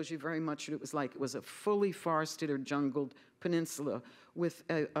slide shows you very much what it was like. It was a fully forested or jungled peninsula with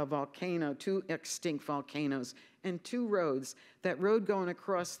a volcano, 2 extinct volcanoes, and 2 roads. That road going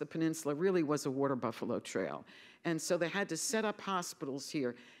across the peninsula really was a water buffalo trail. And so they had to set up hospitals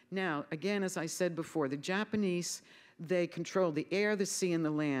here. Now, again, as I said before, the Japanese, they controlled the air, the sea, and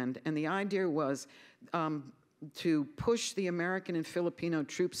the land. And the idea was to push the American and Filipino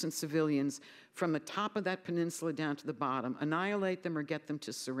troops and civilians from the top of that peninsula down to the bottom, annihilate them or get them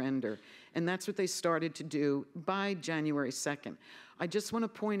to surrender. And that's what they started to do by January 2nd. I just want to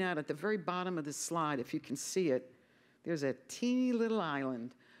point out at the very bottom of the slide, if you can see it, there's a teeny little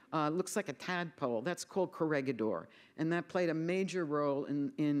island. Looks like a tadpole. That's called Corregidor. And that played a major role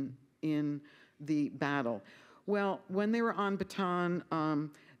in the battle. Well, when they were on Bataan,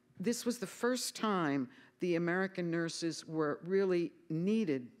 this was the first time the American nurses were really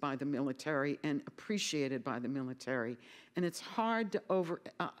needed by the military and appreciated by the military. And it's hard to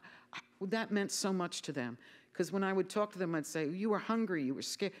that meant so much to them. Because when I would talk to them, I'd say, you were hungry, you were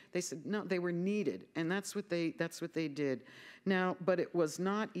scared. They said, no, they were needed. And that's what they did. Now, but it was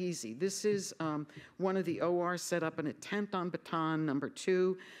not easy. This is one of the ORs set up in a tent on Bataan, number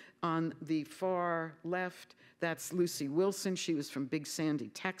 2. On the far left, that's Lucy Wilson. She was from Big Sandy,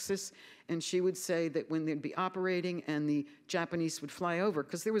 Texas. And she would say that when they'd be operating and the Japanese would fly over,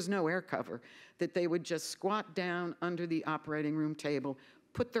 because there was no air cover, that they would just squat down under the operating room table,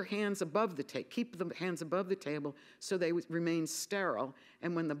 put their hands above the table, keep the hands above the table so they would remain sterile.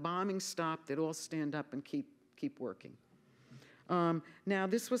 And when the bombing stopped, they'd all stand up and keep working. Now,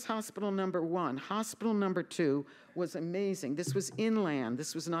 this was hospital number 1. Hospital number 2 was amazing. This was inland.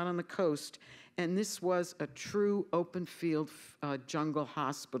 This was not on the coast. And this was a true open field jungle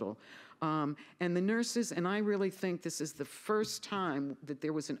hospital. And the nurses, and I really think this is the first time that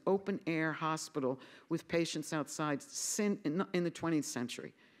there was an open air hospital with patients outside in the 20th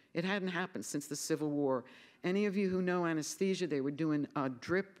century. It hadn't happened since the Civil War. Any of you who know anesthesia, they were doing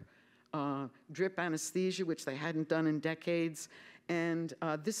drip anesthesia, which they hadn't done in decades. And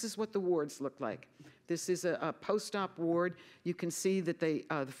this is what the wards look like. This is a post-op ward. You can see that the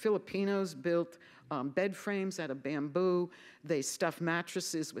Filipinos built bed frames out of bamboo. They stuffed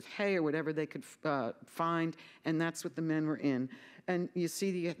mattresses with hay or whatever they could find, and that's what the men were in. And you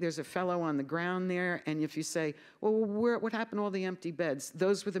see there's a fellow on the ground there, and if you say, well, what happened to all the empty beds?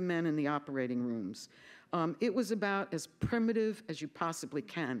 Those were the men in the operating rooms. It was about as primitive as you possibly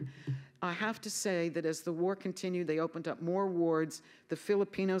can. I have to say that as the war continued, they opened up more wards. The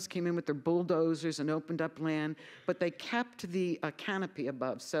Filipinos came in with their bulldozers and opened up land, but they kept the canopy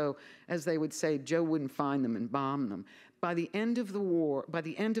above. So, as they would say, Joe wouldn't find them and bomb them. By the end of the war, by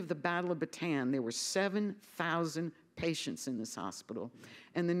the end of the Battle of Bataan, there were 7,000 patients in this hospital.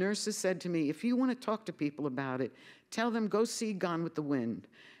 And the nurses said to me, if you want to talk to people about it, tell them, go see Gone with the Wind.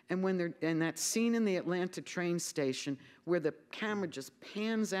 And when they're in that scene in the Atlanta train station where the camera just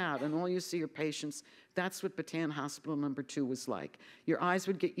pans out and all you see are patients, that's what Bataan Hospital number 2 was like. Your eyes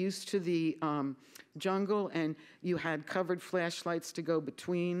would get used to the jungle, and you had covered flashlights to go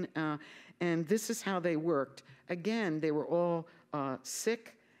between. And this is how they worked. Again, they were all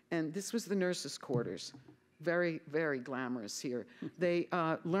sick, and this was the nurses' quarters. Very, very glamorous here. They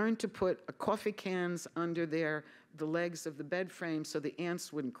learned to put coffee cans under the legs of the bed frame so the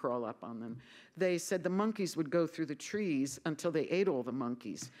ants wouldn't crawl up on them. They said the monkeys would go through the trees until they ate all the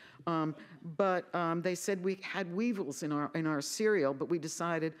monkeys. But they said we had weevils in our cereal, but we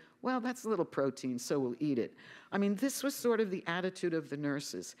decided, well, that's a little protein, so we'll eat it. I mean, this was sort of the attitude of the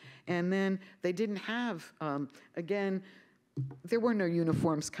nurses. And then they didn't have, again, there were no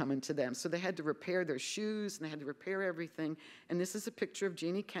uniforms coming to them, so they had to repair their shoes, and they had to repair everything. And this is a picture of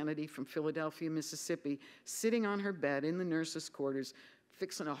Jeannie Kennedy from Philadelphia, Mississippi, sitting on her bed in the nurses' quarters,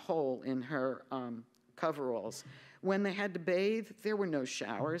 fixing a hole in her coveralls. When they had to bathe, there were no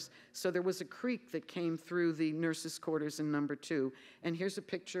showers, so there was a creek that came through the nurses' quarters in number 2. And here's a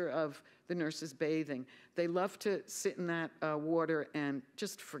picture of the nurses bathing. They loved to sit in that water and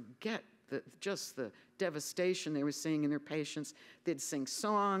just forget just the devastation they were seeing in their patients. They'd sing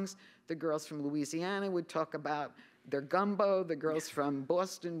songs. The girls from Louisiana would talk about their gumbo. The girls from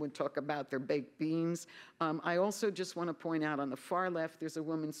Boston would talk about their baked beans. I also just want to point out on the far left, there's a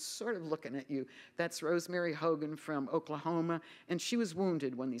woman sort of looking at you. That's Rosemary Hogan from Oklahoma, and she was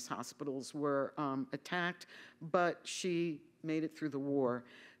wounded when these hospitals were attacked, but she made it through the war.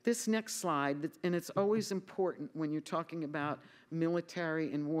 This next slide, and it's always important when you're talking about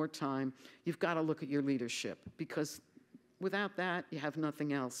military and wartime, you've got to look at your leadership, because without that, you have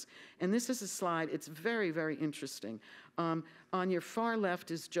nothing else. And this is a slide, it's very, very interesting. On your far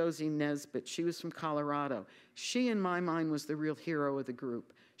left is Josie Nesbitt. She was from Colorado. She, in my mind, was the real hero of the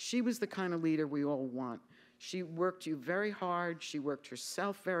group. She was the kind of leader we all want. She worked you very hard. She worked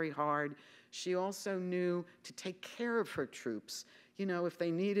herself very hard. She also knew to take care of her troops. You know, if they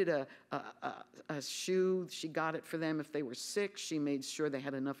needed a shoe, she got it for them. If they were sick, she made sure they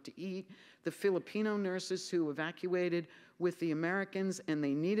had enough to eat. The Filipino nurses who evacuated with the Americans, and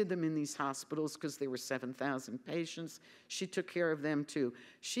they needed them in these hospitals because there were 7,000 patients, she took care of them too.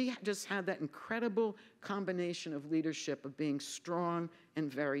 She just had that incredible combination of leadership, of being strong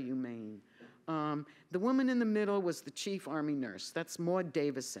and very humane. The woman in the middle was the chief army nurse. That's Maud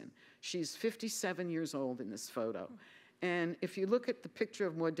Davison. She's 57 years old in this photo. And if you look at the picture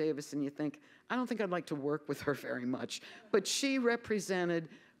of Maud Davison, you think, I don't think I'd like to work with her very much. But she represented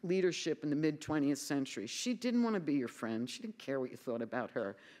leadership in the mid-20th century. She didn't want to be your friend. She didn't care what you thought about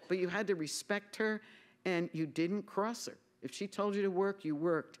her. But you had to respect her, and you didn't cross her. If she told you to work, you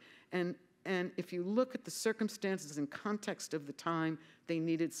worked. And if you look at the circumstances and context of the time, they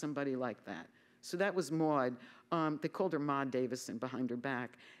needed somebody like that. So that was Maud. They called her Maud Davison behind her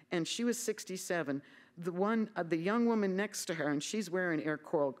back. And she was 67. The young woman next to her, and she's wearing Air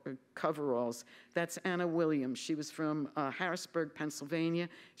Coral coveralls, that's Anna Williams. She was from Harrisburg, Pennsylvania.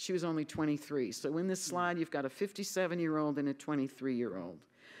 She was only 23. So in this slide, you've got a 57-year-old and a 23-year-old.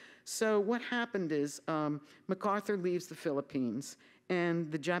 So what happened is MacArthur leaves the Philippines,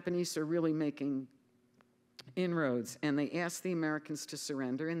 and the Japanese are really making inroads, and they asked the Americans to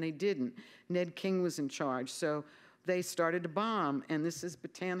surrender, and they didn't. Ned King was in charge, so they started to bomb, and this is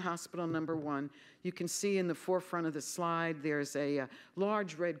Bataan Hospital number 1. You can see in the forefront of the slide there's a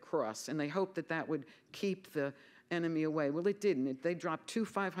large red cross, and they hoped that that would keep the enemy away. Well, it didn't. They dropped 2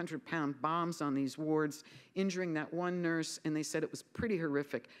 500-pound bombs on these wards, injuring that one nurse, and they said it was pretty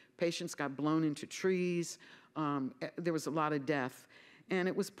horrific. Patients got blown into trees. There was a lot of death. And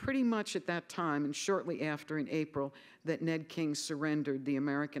it was pretty much at that time, and shortly after in April, that Ned King surrendered the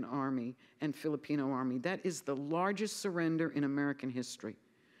American Army and Filipino Army. That is the largest surrender in American history.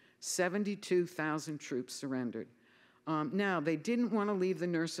 72,000 troops surrendered. Now, they didn't want to leave the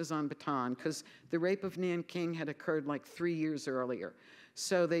nurses on Bataan because the rape of Ned King had occurred like 3 years earlier.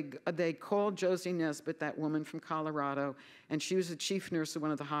 So they called Josie Nesbitt, that woman from Colorado, and she was the chief nurse of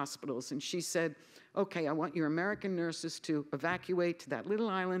one of the hospitals, and she said, okay, I want your American nurses to evacuate to that little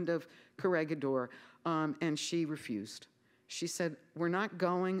island of Corregidor, and she refused. She said, we're not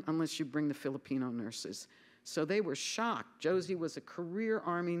going unless you bring the Filipino nurses. So they were shocked. Josie was a career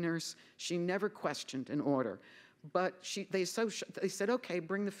Army nurse. She never questioned an order. But they said, okay,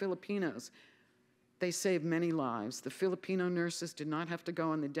 bring the Filipinos. They saved many lives. The Filipino nurses did not have to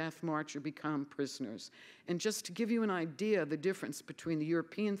go on the death march or become prisoners. And just to give you an idea of the difference between the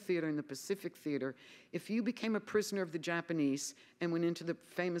European theater and the Pacific theater, if you became a prisoner of the Japanese and went into the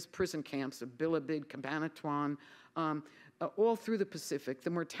famous prison camps of Bilibid, Cabanatuan, all through the Pacific, the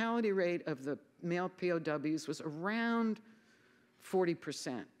mortality rate of the male POWs was around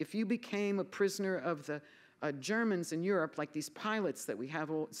 40%. If you became a prisoner of the Germans in Europe, like these pilots that we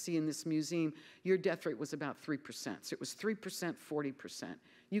see in this museum, your death rate was about 3%. So it was 3%, 40%.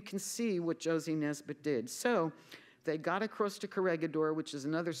 You can see what Josie Nesbitt did. So they got across to Corregidor, which is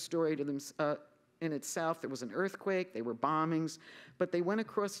another story to them in itself. There was an earthquake, there were bombings, but they went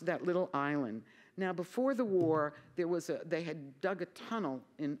across to that little island. Now, before the war, they had dug a tunnel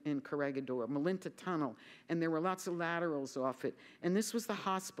in Corregidor, Malinta Tunnel, and there were lots of laterals off it. And this was the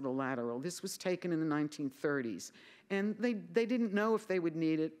hospital lateral. This was taken in the 1930s. And they didn't know if they would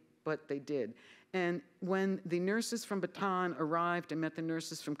need it, but they did. And when the nurses from Bataan arrived and met the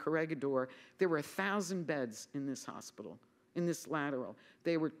nurses from Corregidor, there were 1,000 beds in this hospital, in this lateral.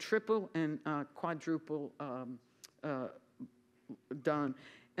 They were triple and quadruple done.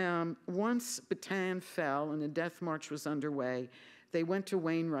 Once Bataan fell and the death march was underway, they went to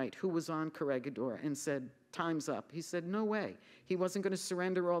Wainwright, who was on Corregidor, and said, time's up. He said, no way. He wasn't going to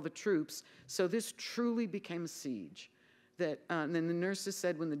surrender all the troops. So this truly became a siege. And then the nurses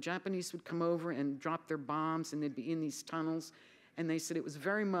said when the Japanese would come over and drop their bombs and they'd be in these tunnels, and they said it was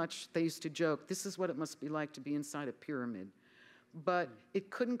very much, they used to joke, this is what it must be like to be inside a pyramid. But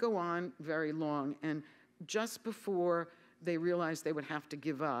it couldn't go on very long. And just before they realized they would have to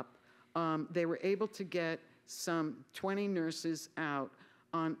give up, they were able to get some 20 nurses out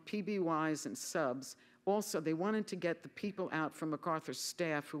on PBYs and subs. Also, they wanted to get the people out from MacArthur's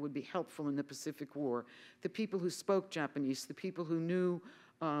staff who would be helpful in the Pacific War, the people who spoke Japanese, the people who knew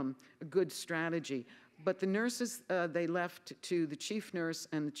a good strategy. But the nurses, they left to the chief nurse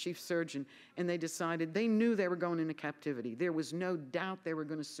and the chief surgeon, and they decided, they knew they were going into captivity. There was no doubt they were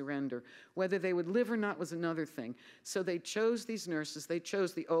going to surrender. Whether they would live or not was another thing. So they chose these nurses. They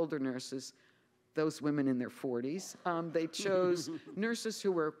chose the older nurses, those women in their 40s. They chose nurses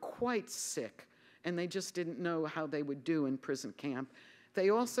who were quite sick, and they just didn't know how they would do in prison camp. They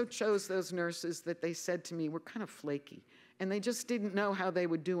also chose those nurses that they said to me were kind of flaky. And they just didn't know how they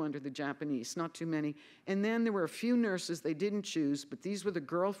would do under the Japanese, not too many. And then there were a few nurses they didn't choose, but these were the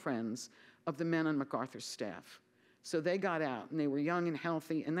girlfriends of the men on MacArthur's staff. So they got out, and they were young and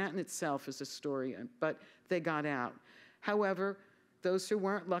healthy, and that in itself is a story, but they got out. However, those who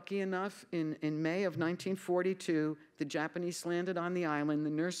weren't lucky enough, in May of 1942, the Japanese landed on the island. The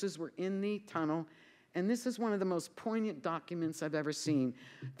nurses were in the tunnel, and this is one of the most poignant documents I've ever seen.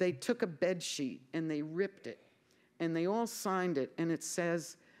 They took a bed sheet, and they ripped it. And they all signed it, and it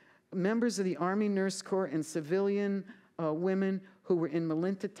says, members of the Army Nurse Corps and civilian women who were in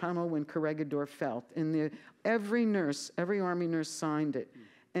Malinta Tunnel when Corregidor fell. And every nurse, every Army nurse signed it,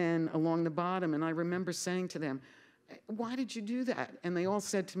 and along the bottom. And I remember saying to them, why did you do that? And they all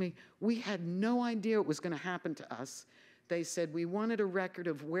said to me, we had no idea it was going to happen to us. They said, we wanted a record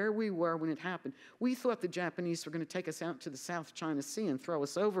of where we were when it happened. We thought the Japanese were going to take us out to the South China Sea and throw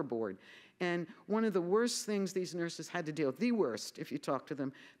us overboard. And one of the worst things these nurses had to deal with, the worst, if you talk to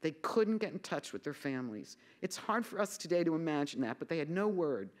them, they couldn't get in touch with their families. It's hard for us today to imagine that, but they had no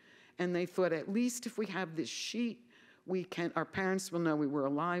word. And they thought, at least if we have this sheet, our parents will know we were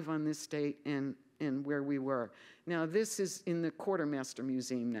alive on this date and where we were. Now, this is in the Quartermaster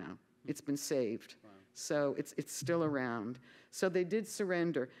Museum now. It's been saved. Wow. So it's still around. So they did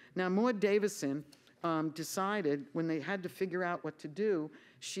surrender. Now, Maud Davison decided, when they had to figure out what to do,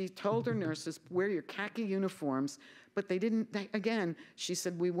 she told her nurses, wear your khaki uniforms, but again, she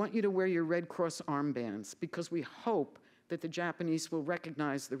said, we want you to wear your Red Cross armbands because we hope that the Japanese will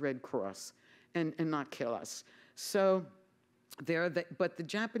recognize the Red Cross and not kill us. So but the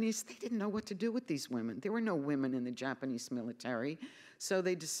Japanese, they didn't know what to do with these women. There were no women in the Japanese military. So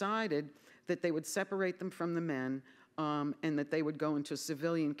they decided that they would separate them from the men, and that they would go into a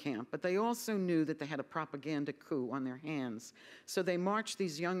civilian camp. But they also knew that they had a propaganda coup on their hands. So they marched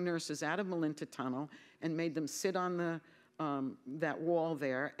these young nurses out of Malinta Tunnel and made them sit on that wall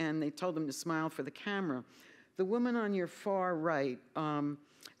there, and they told them to smile for the camera. The woman on your far right,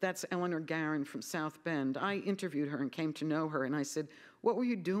 that's Eleanor Garin from South Bend. I interviewed her and came to know her, and I said, what were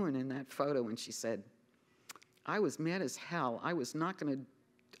you doing in that photo? And she said, I was mad as hell. I was not going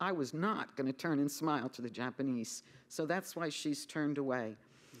to turn and smile to the Japanese. So that's why she's turned away.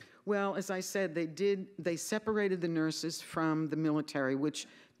 Well, as I said, they separated the nurses from the military, which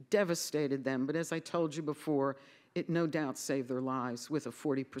devastated them. But as I told you before, it no doubt saved their lives with a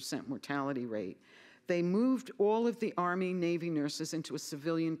 40% mortality rate. They moved all of the Army Navy nurses into a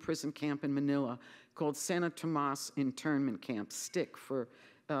civilian prison camp in Manila called Santa Tomas Internment Camp, STIC for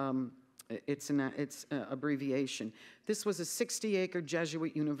its abbreviation. This was a 60-acre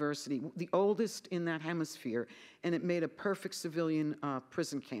Jesuit university, the oldest in that hemisphere, and it made a perfect civilian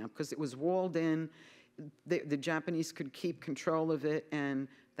prison camp because it was walled in. The Japanese could keep control of it, and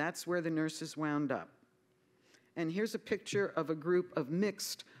that's where the nurses wound up. And here's a picture of a group of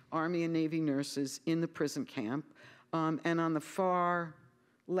mixed Army and Navy nurses in the prison camp. And on the far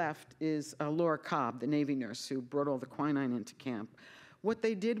left is Laura Cobb, the Navy nurse who brought all the quinine into camp. What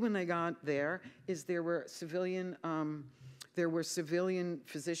they did when they got there is there were civilian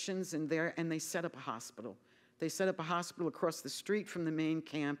physicians in there, and they set up a hospital. They set up a hospital across the street from the main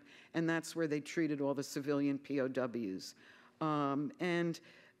camp, and that's where they treated all the civilian POWs. And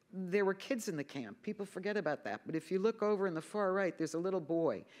there were kids in the camp. People forget about that. But if you look over in the far right, there's a little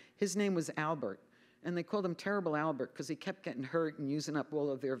boy. His name was Albert, and they called him Terrible Albert because he kept getting hurt and using up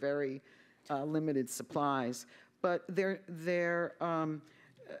all of their very limited supplies. But their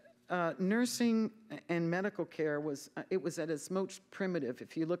nursing and medical care was at its most primitive.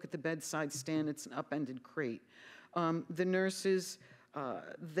 If you look at the bedside stand, it's an upended crate. The nurses,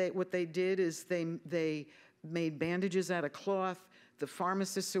 what they did is they made bandages out of cloth. The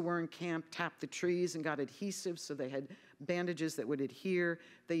pharmacists who were in camp tapped the trees and got adhesive, so they had bandages that would adhere.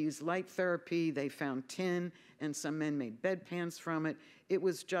 They used light therapy. They found tin, and some men made bedpans from it. It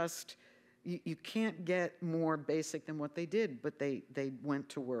was just, you can't get more basic than what they did, but they went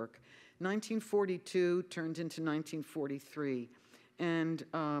to work. 1942 turned into 1943. And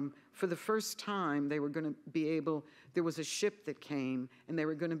for the first time, they were going to be able, there was a ship that came, and they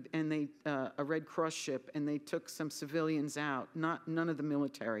were going to, a Red Cross ship, and they took some civilians out, none of the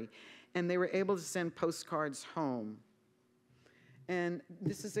military. And they were able to send postcards home. And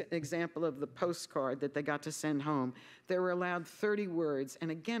this is an example of the postcard that they got to send home. They were allowed 30 words,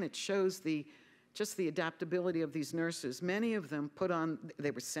 and again, it shows just the adaptability of these nurses. Many of them put on,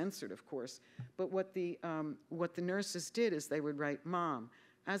 they were censored, of course, but what the nurses did is they would write, "Mom,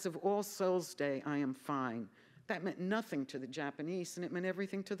 as of All Souls Day, I am fine." That meant nothing to the Japanese, and it meant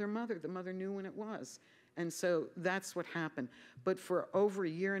everything to their mother. The mother knew when it was. And so that's what happened. But for over a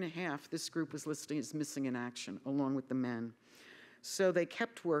year and a half, this group was listed as missing in action, along with the men. So they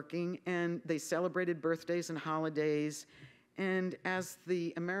kept working, and they celebrated birthdays and holidays. And as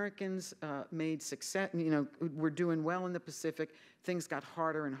the Americans made success, were doing well in the Pacific, things got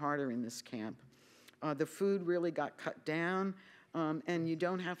harder and harder in this camp. The food really got cut down, and you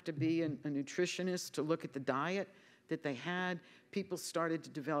don't have to be a nutritionist to look at the diet that they had. People started to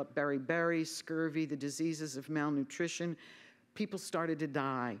develop beriberi, scurvy, the diseases of malnutrition. People started to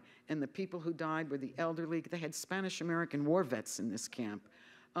die, and the people who died were the elderly. They had Spanish-American war vets in this camp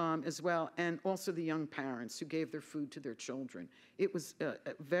as well, and also the young parents who gave their food to their children. It was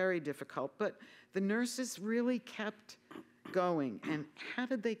very difficult, but the nurses really kept going. And how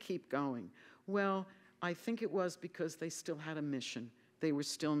did they keep going? Well, I think it was because they still had a mission. They were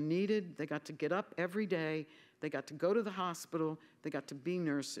still needed. They got to get up every day. They got to go to the hospital. They got to be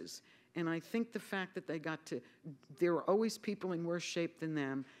nurses. And I think the fact that there were always people in worse shape than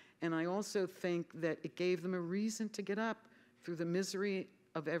them. And I also think that it gave them a reason to get up through the misery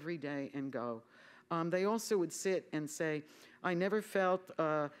of every day and go. They also would sit and say, "I never felt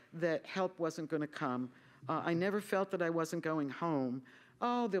that help wasn't going to come. I never felt that I wasn't going home.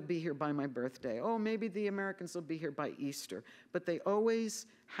 Oh, they'll be here by my birthday. Oh, maybe the Americans will be here by Easter." But they always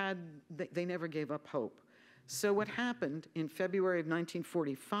they never gave up hope. So what happened in February of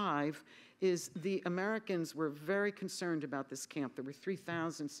 1945 is the Americans were very concerned about this camp. There were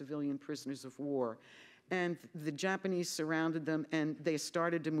 3,000 civilian prisoners of war. And the Japanese surrounded them, and they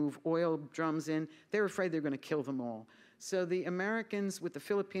started to move oil drums in. They were afraid they were going to kill them all. So the Americans, with the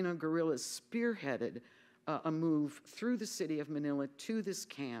Filipino guerrillas, spearheaded a move through the city of Manila to this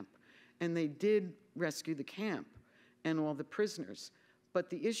camp. And they did rescue the camp and all the prisoners. But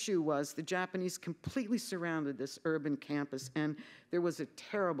the issue was the Japanese completely surrounded this urban campus, and there was a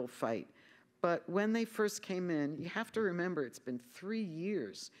terrible fight. But when they first came in, you have to remember it's been 3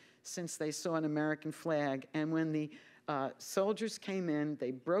 years since they saw an American flag. And when the soldiers came in,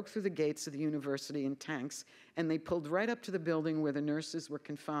 they broke through the gates of the university in tanks, and they pulled right up to the building where the nurses were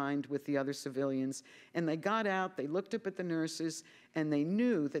confined with the other civilians. And they got out, they looked up at the nurses, and they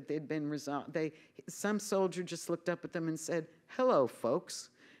knew that they'd been resolved. Some soldier just looked up at them and said, "Hello,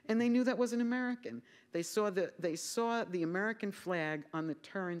 folks." And they knew that was an American. They saw the American flag on the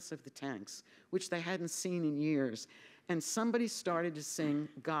turrets of the tanks, which they hadn't seen in years. And somebody started to sing,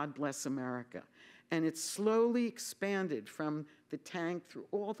 "God Bless America." And it slowly expanded from the tank through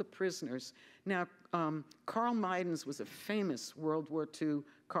all the prisoners. Now, Carl Meidens was a famous World War II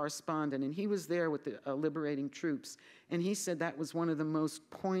correspondent, and he was there with the liberating troops. And he said that was one of the most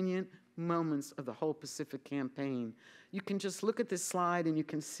poignant moments of the whole Pacific campaign. You can just look at this slide, and you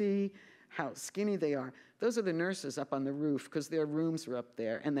can see how skinny they are. Those are the nurses up on the roof, because their rooms were up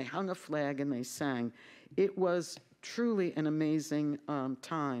there, and they hung a flag and they sang. It was truly an amazing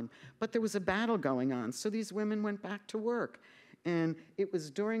time. But there was a battle going on, so these women went back to work. And it was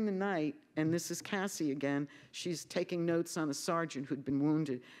during the night, and this is Cassie again, she's taking notes on a sergeant who'd been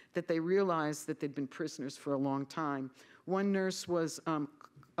wounded, that they realized that they'd been prisoners for a long time. One nurse was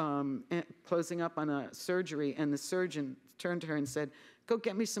closing up on a surgery, and the surgeon turned to her and said, "Go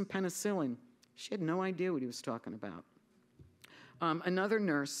get me some penicillin." She had no idea what he was talking about. Another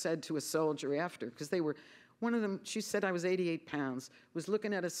nurse said to a soldier after, because they were, one of them, she said, "I was 88 pounds, was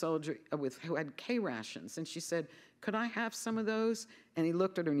looking at a soldier who had K rations, and she said, 'Could I have some of those?' And he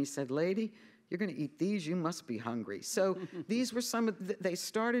looked at her and he said, 'Lady, you're going to eat these, you must be hungry.'" So these were they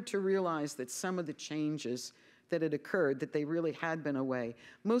started to realize that some of the changes that had occurred, that they really had been away.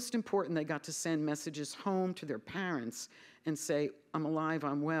 Most important, they got to send messages home to their parents and say, "I'm alive,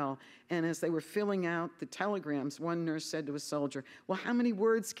 I'm well." And as they were filling out the telegrams, one nurse said to a soldier, "Well, how many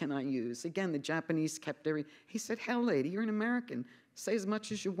words can I use?" Again, the Japanese kept he said, "Hell, lady, you're an American. Say as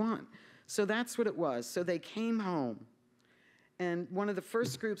much as you want." So that's what it was. So they came home. And one of the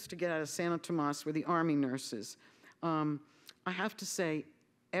first groups to get out of Santo Tomas were the Army nurses. I have to say,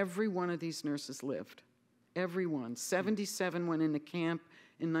 every one of these nurses lived. Everyone. 77 went into camp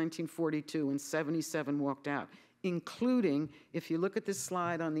in 1942, and 77 walked out, including, if you look at this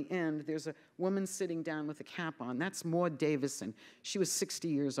slide on the end, there's a woman sitting down with a cap on. That's Maud Davison. She was 60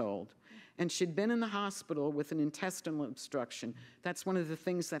 years old. And she'd been in the hospital with an intestinal obstruction. That's one of the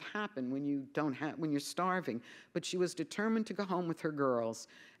things that happen when when you're starving. But she was determined to go home with her girls.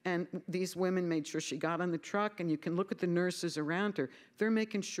 And these women made sure she got on the truck, and you can look at the nurses around her. They're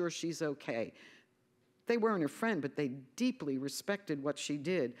making sure she's okay. They weren't her friend, but they deeply respected what she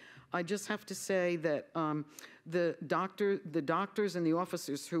did. I just have to say that the doctors and the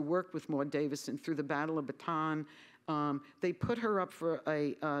officers who worked with Maud Davison through the Battle of Bataan, they put her up for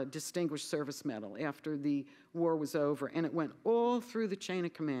a Distinguished Service Medal after the war was over, and it went all through the chain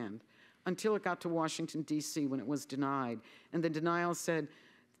of command until it got to Washington, D.C., when it was denied. And the denial said,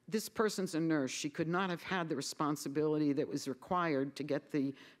 this person's a nurse. She could not have had the responsibility that was required to get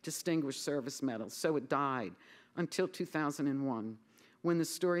the Distinguished Service Medal, so it died until 2001, when the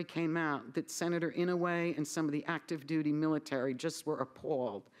story came out that Senator Inouye and some of the active duty military just were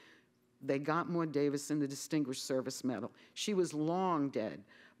appalled. They got Maud Davison the Distinguished Service Medal. She was long dead,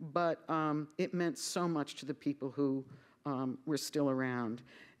 but it meant so much to the people who were still around.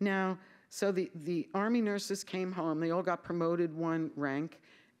 Now, so the Army nurses came home. They all got promoted one rank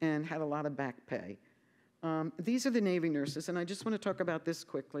and had a lot of back pay. These are the Navy nurses, and I just want to talk about this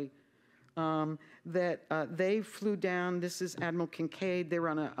quickly. They flew down. This is Admiral Kincaid. They were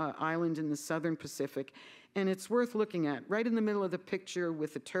on an island in the southern Pacific, and it's worth looking at. Right in the middle of the picture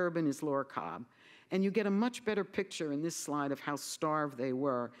with the turban is Laura Cobb, and you get a much better picture in this slide of how starved they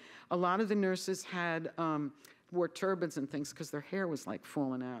were. A lot of the nurses had wore turbans and things because their hair was like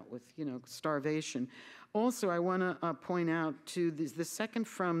falling out with, starvation. Also, I want to point out to the second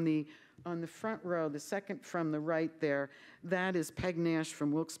from on the front row, the second from the right there, that is Peg Nash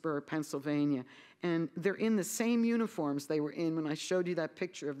from Wilkes-Barre, Pennsylvania. And they're in the same uniforms they were in when I showed you that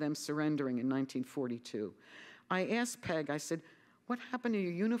picture of them surrendering in 1942. I asked Peg, I said, what happened to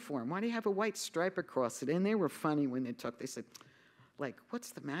your uniform? Why do you have a white stripe across it? And they were funny when they said, like,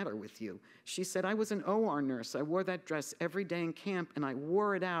 what's the matter with you? She said, I was an OR nurse. I wore that dress every day in camp, and I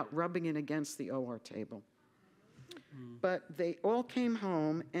wore it out rubbing it against the OR table. But they all came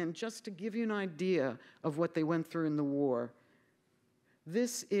home, and just to give you an idea of what they went through in the war,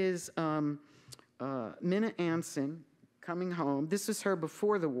 this is Minna Anson coming home. This is her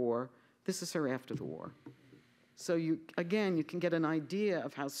before the war. This is her after the war. So you can get an idea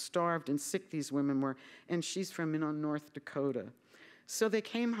of how starved and sick these women were, and she's from North Dakota. So they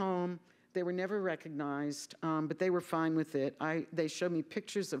came home. They were never recognized, but they were fine with it. They showed me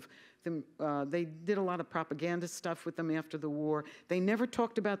pictures of them. They did a lot of propaganda stuff with them after the war. They never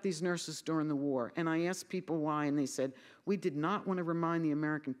talked about these nurses during the war. And I asked people why, and they said, we did not want to remind the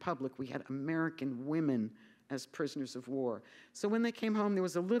American public we had American women as prisoners of war. So when they came home, there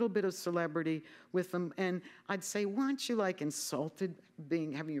was a little bit of celebrity with them. And I'd say, weren't you like insulted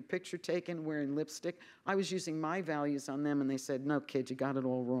having your picture taken wearing lipstick? I was using my values on them, and they said, no, kid, you got it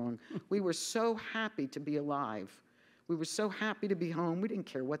all wrong. We were so happy to be alive. We were so happy to be home. We didn't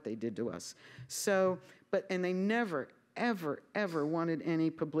care what they did to us. So, and they never, ever, ever wanted any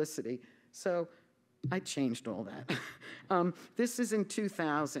publicity. So I changed all that. This is in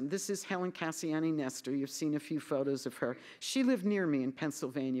 2000. This is Helen Cassiani Nestor. You've seen a few photos of her. She lived near me in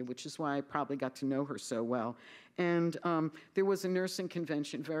Pennsylvania, which is why I probably got to know her so well. And there was a nursing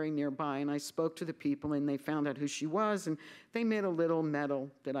convention very nearby, and I spoke to the people, and they found out who she was, and they made a little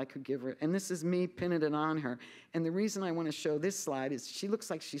medal that I could give her. And this is me pinning it on her. And the reason I want to show this slide is she looks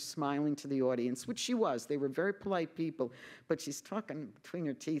like she's smiling to the audience, which she was. They were very polite people, but she's talking between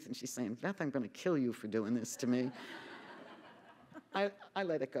her teeth, and she's saying, Beth, I'm going to kill you for doing this to me. I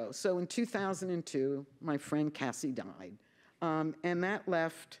let it go. So in 2002, my friend Cassie died, and that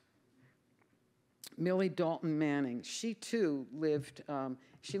left Millie Dalton Manning. She too lived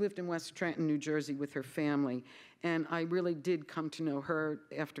in West Trenton, New Jersey with her family, and I really did come to know her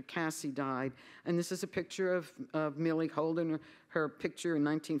after Cassie died. And this is a picture of Millie holding her picture in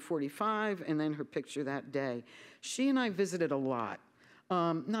 1945, and then her picture that day. She and I visited a lot.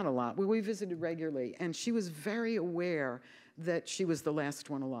 Not a lot, we visited regularly, and she was very aware that she was the last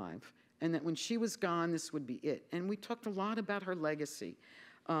one alive, and that when she was gone, this would be it. And we talked a lot about her legacy,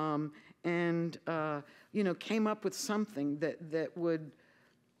 and came up with something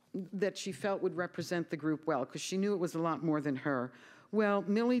that she felt would represent the group well, because she knew it was a lot more than her. Well,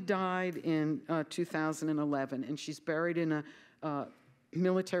 Millie died in 2011, and she's buried in a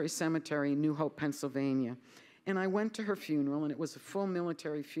military cemetery in New Hope, Pennsylvania. And I went to her funeral, and it was a full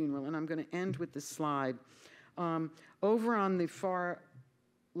military funeral, and I'm going to end with this slide. Over on the far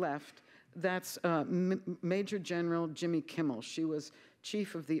left, that's Major General Jimmy Kimmel. She was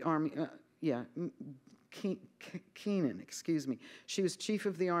chief of the Army, Keenan, excuse me. She was chief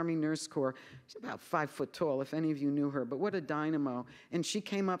of the Army Nurse Corps. She's about 5 foot tall, if any of you knew her, but what a dynamo. And she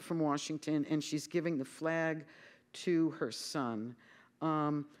came up from Washington, and she's giving the flag to her son.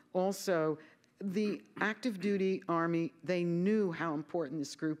 Also, the active duty Army, they knew how important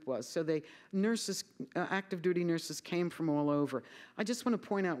this group was. So active duty nurses came from all over. I just want to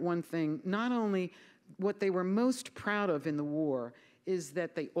point out one thing. Not only what they were most proud of in the war is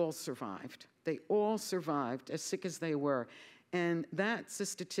that they all survived. They all survived, as sick as they were. And that's a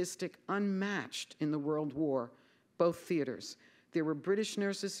statistic unmatched in the World War, both theaters. There were British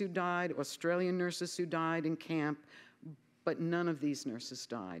nurses who died, Australian nurses who died in camp, but none of these nurses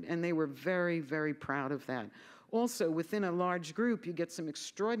died. And they were very, very proud of that. Also, within a large group, you get some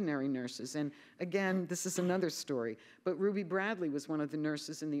extraordinary nurses. And again, this is another story. But Ruby Bradley was one of the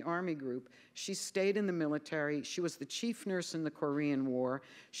nurses in the Army group. She stayed in the military. She was the chief nurse in the Korean War.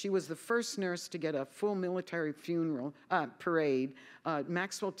 She was the first nurse to get a full military parade.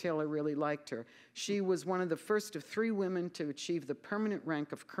 Maxwell Taylor really liked her. She was one of the first of 3 women to achieve the permanent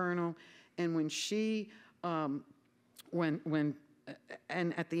rank of colonel. And when she, and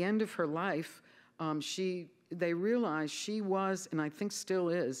at the end of her life, they realized she was, and I think still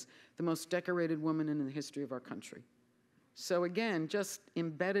is, the most decorated woman in the history of our country. So again, just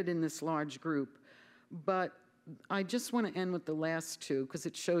embedded in this large group. But I just want to end with the last 2 because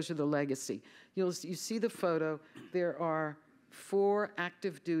it shows you the legacy. You see the photo. There are 4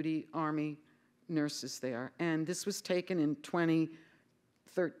 active duty Army nurses there. And this was taken in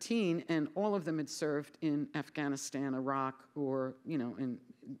 2013, and all of them had served in Afghanistan, Iraq, or,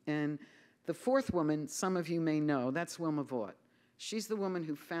 and the 4th woman, some of you may know, that's Wilma Vaught. She's the woman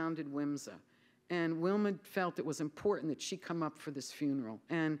who founded WWII. And Wilma felt it was important that she come up for this funeral.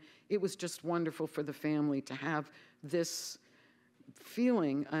 And it was just wonderful for the family to have this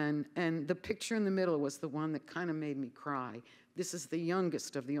feeling. And the picture in the middle was the one that kind of made me cry. This is the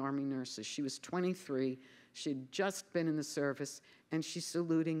youngest of the Army nurses. She was 23. She'd just been in the service, and she's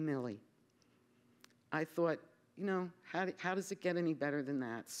saluting Millie. I thought, how does it get any better than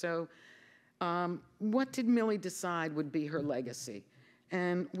that? So what did Millie decide would be her legacy?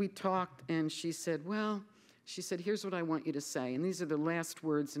 And we talked, and she said, here's what I want you to say. And these are the last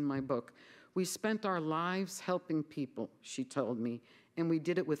words in my book. We spent our lives helping people, she told me, and we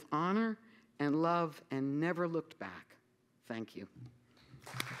did it with honor and love and never looked back. Thank you.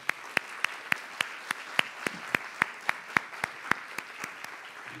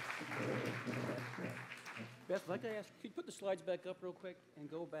 Beth, I'd like to ask, could you put the slides back up real quick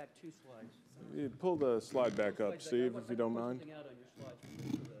and go back 2 slides? You pull the slide back up, Steve, if you don't mind. Out on your slides for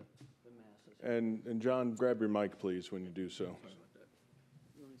the masses. And John, grab your mic, please, when you do so. You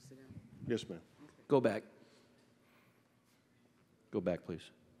want to sit down? Yes, ma'am. Go back. Go back, please.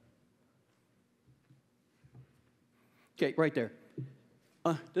 Okay, right there.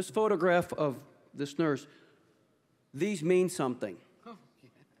 This photograph of this nurse, these mean something. Oh, yeah.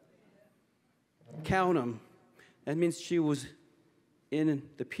 Count them. That means she was in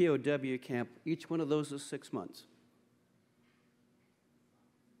the POW camp. Each one of those is 6 months.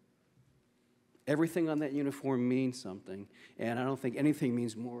 Everything on that uniform means something, and I don't think anything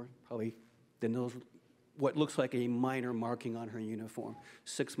means more probably than those, what looks like a minor marking on her uniform.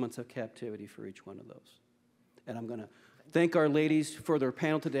 6 months of captivity for each one of those. And I'm going to thank our ladies for their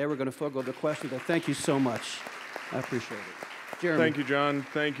panel today. We're going to forego the questions. Thank you so much. I appreciate it. Jeremy. Thank you, John.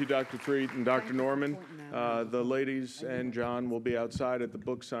 Thank you, Dr. Freet and Dr. Norman. The ladies and John will be outside at the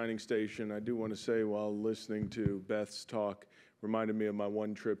book signing station. I do want to say, while listening to Beth's talk, reminded me of my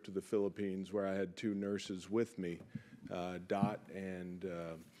one trip to the Philippines where I had 2 nurses with me, Dot and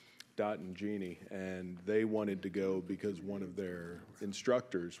Jeannie, and they wanted to go because one of their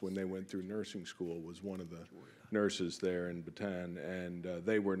instructors, when they went through nursing school, was one of the nurses there in Bataan, and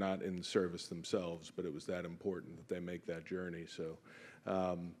they were not in the service themselves, but it was that important that they make that journey. So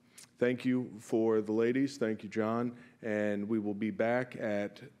thank you for the ladies. Thank you, John. And we will be back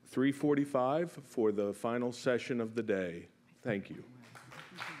at 3:45 for the final session of the day. Thank you.